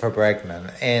flipped him for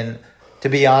Bregman. And to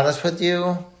be honest with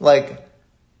you,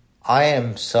 I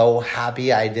am so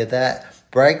happy I did that.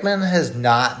 Bregman has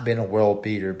not been a world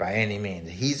beater by any means.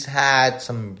 He's had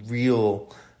some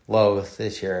real lows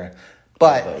this year.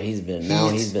 But he's been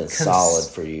solid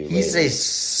for you. He's a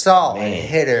solid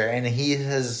hitter, and he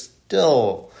has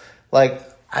still I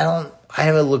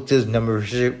haven't looked at his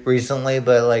numbers recently,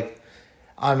 but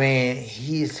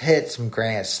he's hit some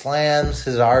grand slams.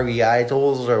 His RBI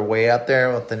totals are way up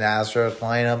there with the Astros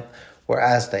lineup,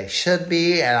 whereas they should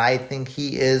be, and I think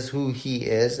he is who he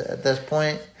is at this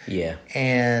point. Yeah,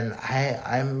 and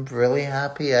I'm really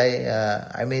happy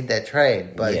I made that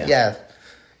trade. But yeah.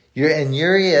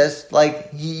 Urias, like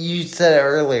you said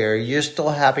earlier, you're still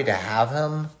happy to have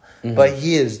him, but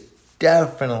he is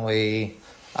definitely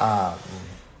had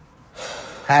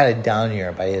a down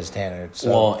year by his standards.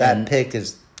 So that pick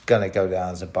is going to go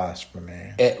down as a bust for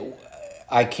me.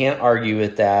 I can't argue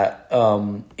with that.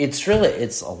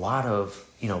 It's a lot of,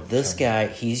 this guy,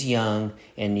 he's young,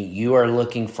 and you are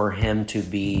looking for him to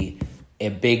be a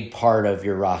big part of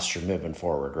your roster moving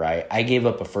forward, right? I gave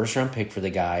up a first-round pick for the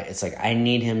guy. It's like I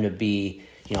need him to be,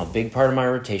 a big part of my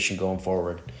rotation going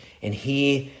forward. And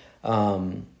he,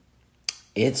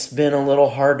 it's been a little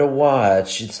hard to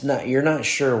watch. You're not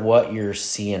sure what you're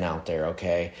seeing out there,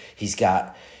 okay? He's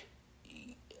got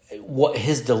what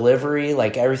his delivery,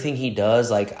 everything he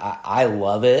does, I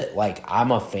love it.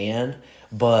 I'm a fan.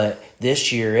 But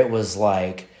this year it was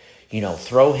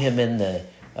throw him in the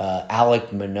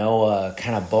Alek Manoah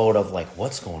kind of boat of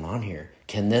what's going on here?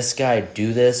 Can this guy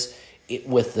do this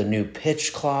with the new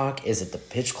pitch clock? Is it the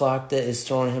pitch clock that is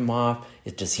throwing him off?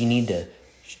 Does he need to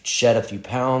shed a few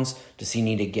pounds? Does he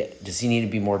need to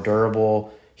be more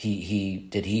durable?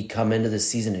 Did he come into the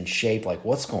season in shape?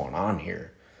 What's going on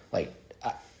here?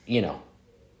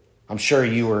 I'm sure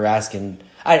you were asking.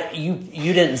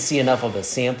 You didn't see enough of a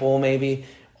sample maybe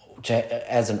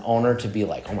as an owner to be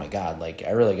oh my God,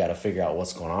 I really got to figure out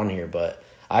what's going on here. But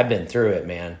I've been through it,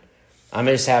 man. I'm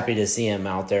just happy to see him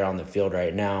out there on the field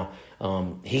right now.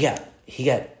 He had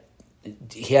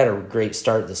a great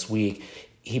start this week.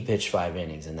 He pitched 5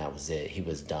 innings and that was it. He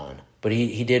was done. But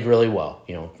he did really well.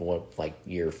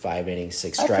 Your 5 innings,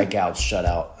 6 strikeouts,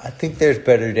 shutout. I think there's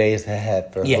better days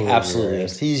ahead for Julio absolutely.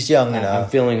 Urias. He's young enough. I'm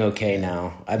feeling okay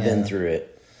now. I've been through it.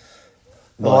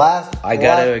 But I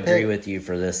got to agree with you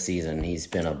for this season. He's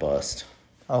been a bust.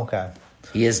 Okay.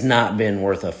 He has not been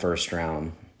worth a first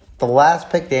round the last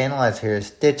pick to analyze here is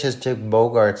Stitches took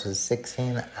Bogarts as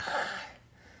 16.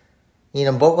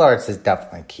 Bogarts is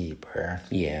definitely a keeper.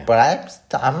 Yeah. But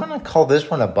I'm going to call this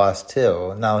one a bust,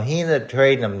 too. Now, he ended up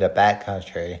trading him to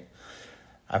backcountry.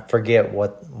 I forget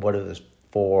what it was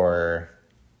for.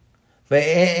 But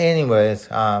anyways,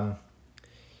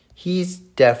 he's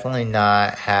definitely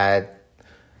not had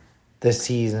the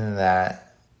season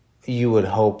that you would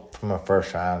hope from a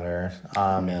first rounder.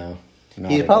 No.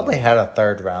 He's probably had a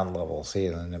third round level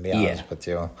season, to be honest with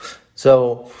you.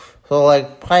 So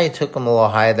probably took him a little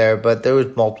high there, but there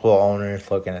was multiple owners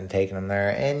looking at taking him there.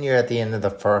 And you're at the end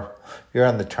of you're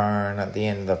on the turn at the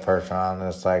end of the first round.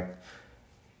 It's like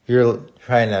you're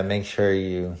trying to make sure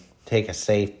you take a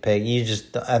safe pick. You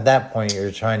just, at that point,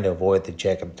 you're trying to avoid the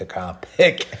Jacob DeGrom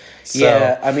pick.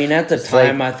 So, I mean, at the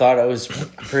time, I thought it was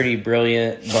pretty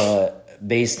brilliant, but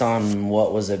based on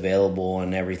what was available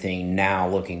and everything, now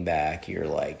looking back, you're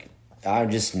like,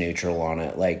 I'm just neutral on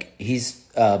it. Like,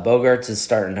 Bogarts is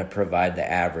starting to provide the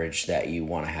average that you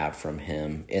want to have from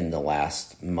him in the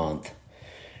last month.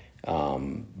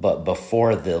 But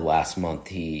before the last month,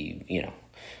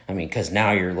 because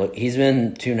now he's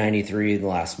been 293 the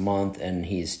last month, and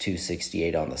he's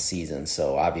 268 on the season.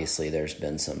 So obviously there's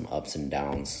been some ups and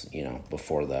downs,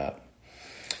 before that.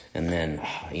 And then,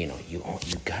 you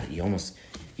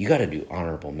got to do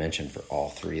honorable mention for all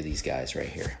three of these guys right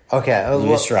here. Okay,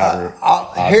 Luis Robert.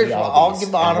 I'll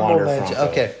give honorable mention.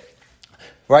 Okay,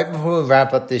 right before we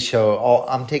wrap up this show,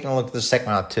 I'm taking a look at the second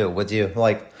round too with you.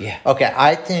 Okay,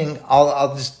 I think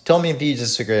I'll just tell me if you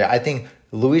disagree. I think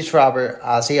Luis Robert,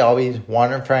 Ozzy Albies,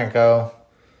 Wander Franco.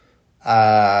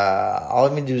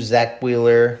 I'll even do Zach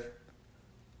Wheeler,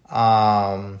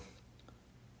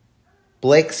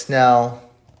 Blake Snell,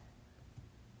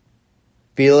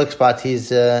 Felix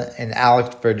Bautista, and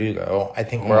Alex Verdugo. I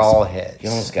think we're all hits. You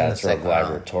almost got to throw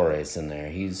Gleyber Torres in there.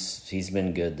 He's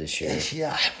been good this year.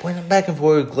 Yeah, I went back and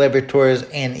forth with Gleyber Torres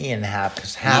and Ian Happ,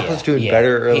 because Happ was doing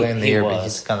better early in the year, but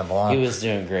he's kind of long. He was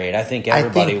doing great. I think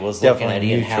everybody was looking at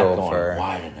Ian Happ going,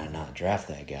 why did I not draft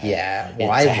that guy? Yeah.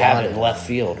 Why have it in left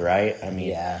field, right? I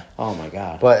mean, oh my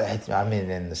God. But,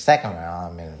 in the second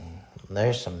round,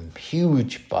 there's some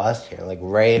huge busts here. Like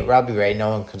Robbie Ray, no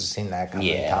one could have seen that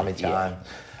coming. Tommy John.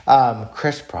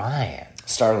 Chris Bryant.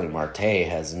 Starling Marte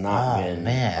has not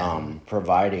been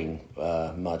providing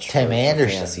much Tim for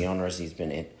Anderson. Fantasy owners. He's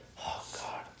been in. Oh,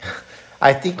 God.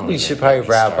 I think we should probably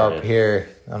wrap up here.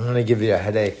 I'm going to give you a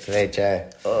headache today, Jay.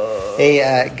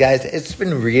 Hey, guys, it's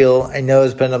been real. I know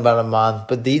it's been about a month,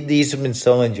 but these have been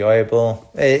so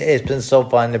enjoyable. It's been so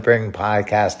fun to bring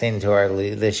podcasting to our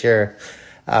league this year.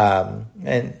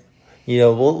 And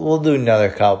we'll do another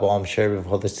couple, I'm sure,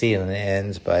 before the season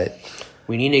ends. But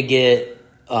we need to get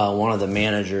one of the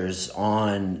managers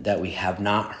on that we have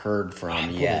not heard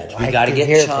from yet. We got to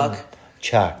get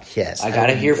Chuck. Yes, I got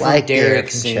to hear from Derek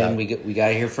soon. We got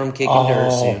to hear from Kicking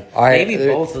Dirt soon. All right. Maybe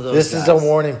both of those. This is a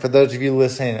warning for those of you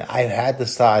listening. I had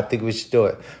this thought. I think we should do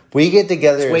it. We get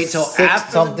together. Let's wait till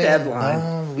after the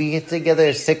deadline. We get together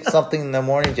at 6 something in the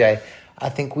morning, Jay. I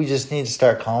think we just need to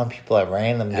start calling people at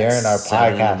random during our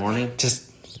podcast. In the morning?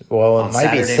 It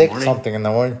might be 6 something in the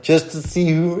morning, just to see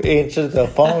who answers the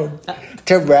phone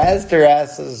to razz their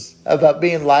asses about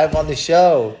being live on the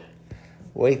show.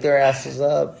 Wake their asses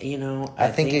up. I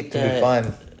think it could be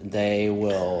fun. They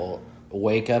will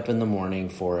wake up in the morning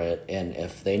for it, and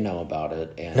if they know about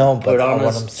it, and put on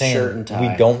a shirt and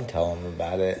tie. We don't tell them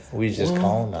about it. We just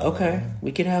call them. Okay,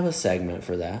 we could have a segment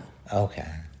for that. Okay,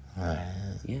 all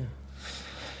right. Yeah.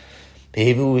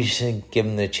 Maybe we should give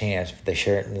them the chance for the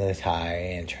shirt and the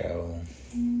tie intro.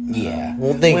 Yeah,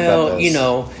 we'll think about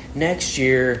this. Next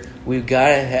year we've got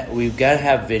to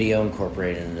have video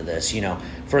incorporated into this.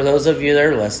 For those of you that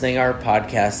are listening, our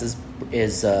podcast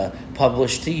is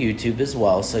published to YouTube as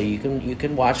well, so you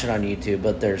can watch it on YouTube,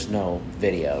 but there's no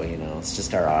video. It's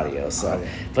just our audio. So,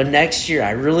 but next year,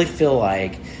 I really feel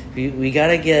like we got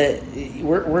to get.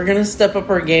 We're gonna step up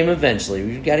our game eventually.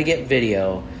 We've got to get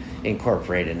video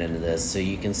incorporated into this so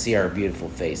you can see our beautiful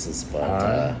faces.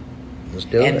 But let's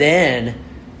do it. And then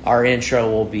our intro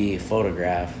will be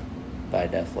Photograph by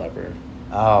Def Leppard.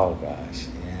 Oh gosh,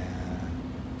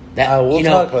 yeah. We'll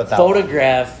talk about that.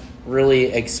 Photograph really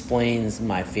explains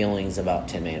my feelings about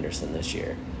Tim Anderson this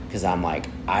year, because I'm like,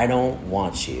 I don't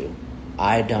want you,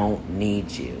 I don't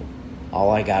need you. All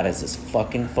I got is this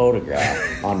fucking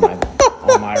photograph on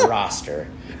my roster.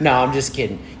 No, I'm just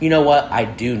kidding. You know what? I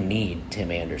do need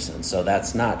Tim Anderson, so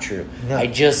that's not true. No. I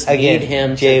just need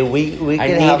him. Jay, I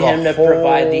need him to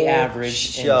provide the average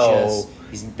show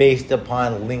based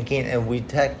upon linking, and we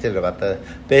texted about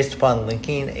based upon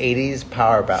linking 80s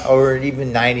power ballad or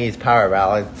even 90s power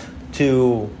ballad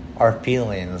to our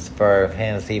feelings for our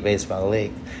fantasy baseball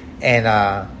league. And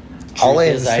all Truth I'm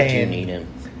is, I saying, do need him.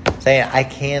 saying I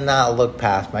cannot look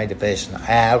past my division.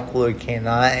 I absolutely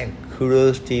cannot. And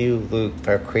kudos to you, Luke,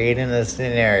 for creating a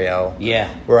scenario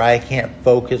where I can't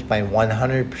focus my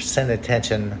 100%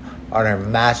 attention on our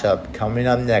matchup coming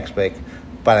up next week.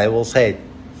 But I will say,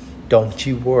 don't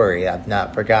you worry, I've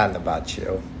not forgotten about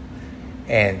you.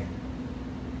 And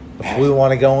if we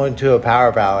want to go into a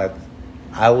power ballot,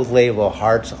 I would label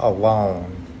Hearts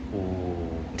Alone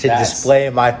to display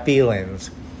my feelings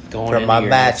for my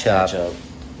matchup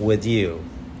with you.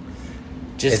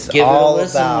 Just give it a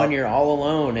listen when you're all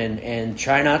alone, and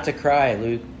try not to cry,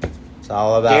 Luke. It's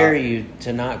all about. Dare you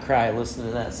to not cry. Listen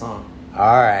to that song.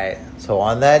 All right. So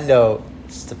on that note,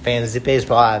 it's the Fantasy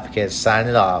Baseball Advocate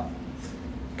signing off.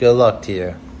 Good luck to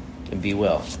you. And be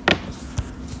well.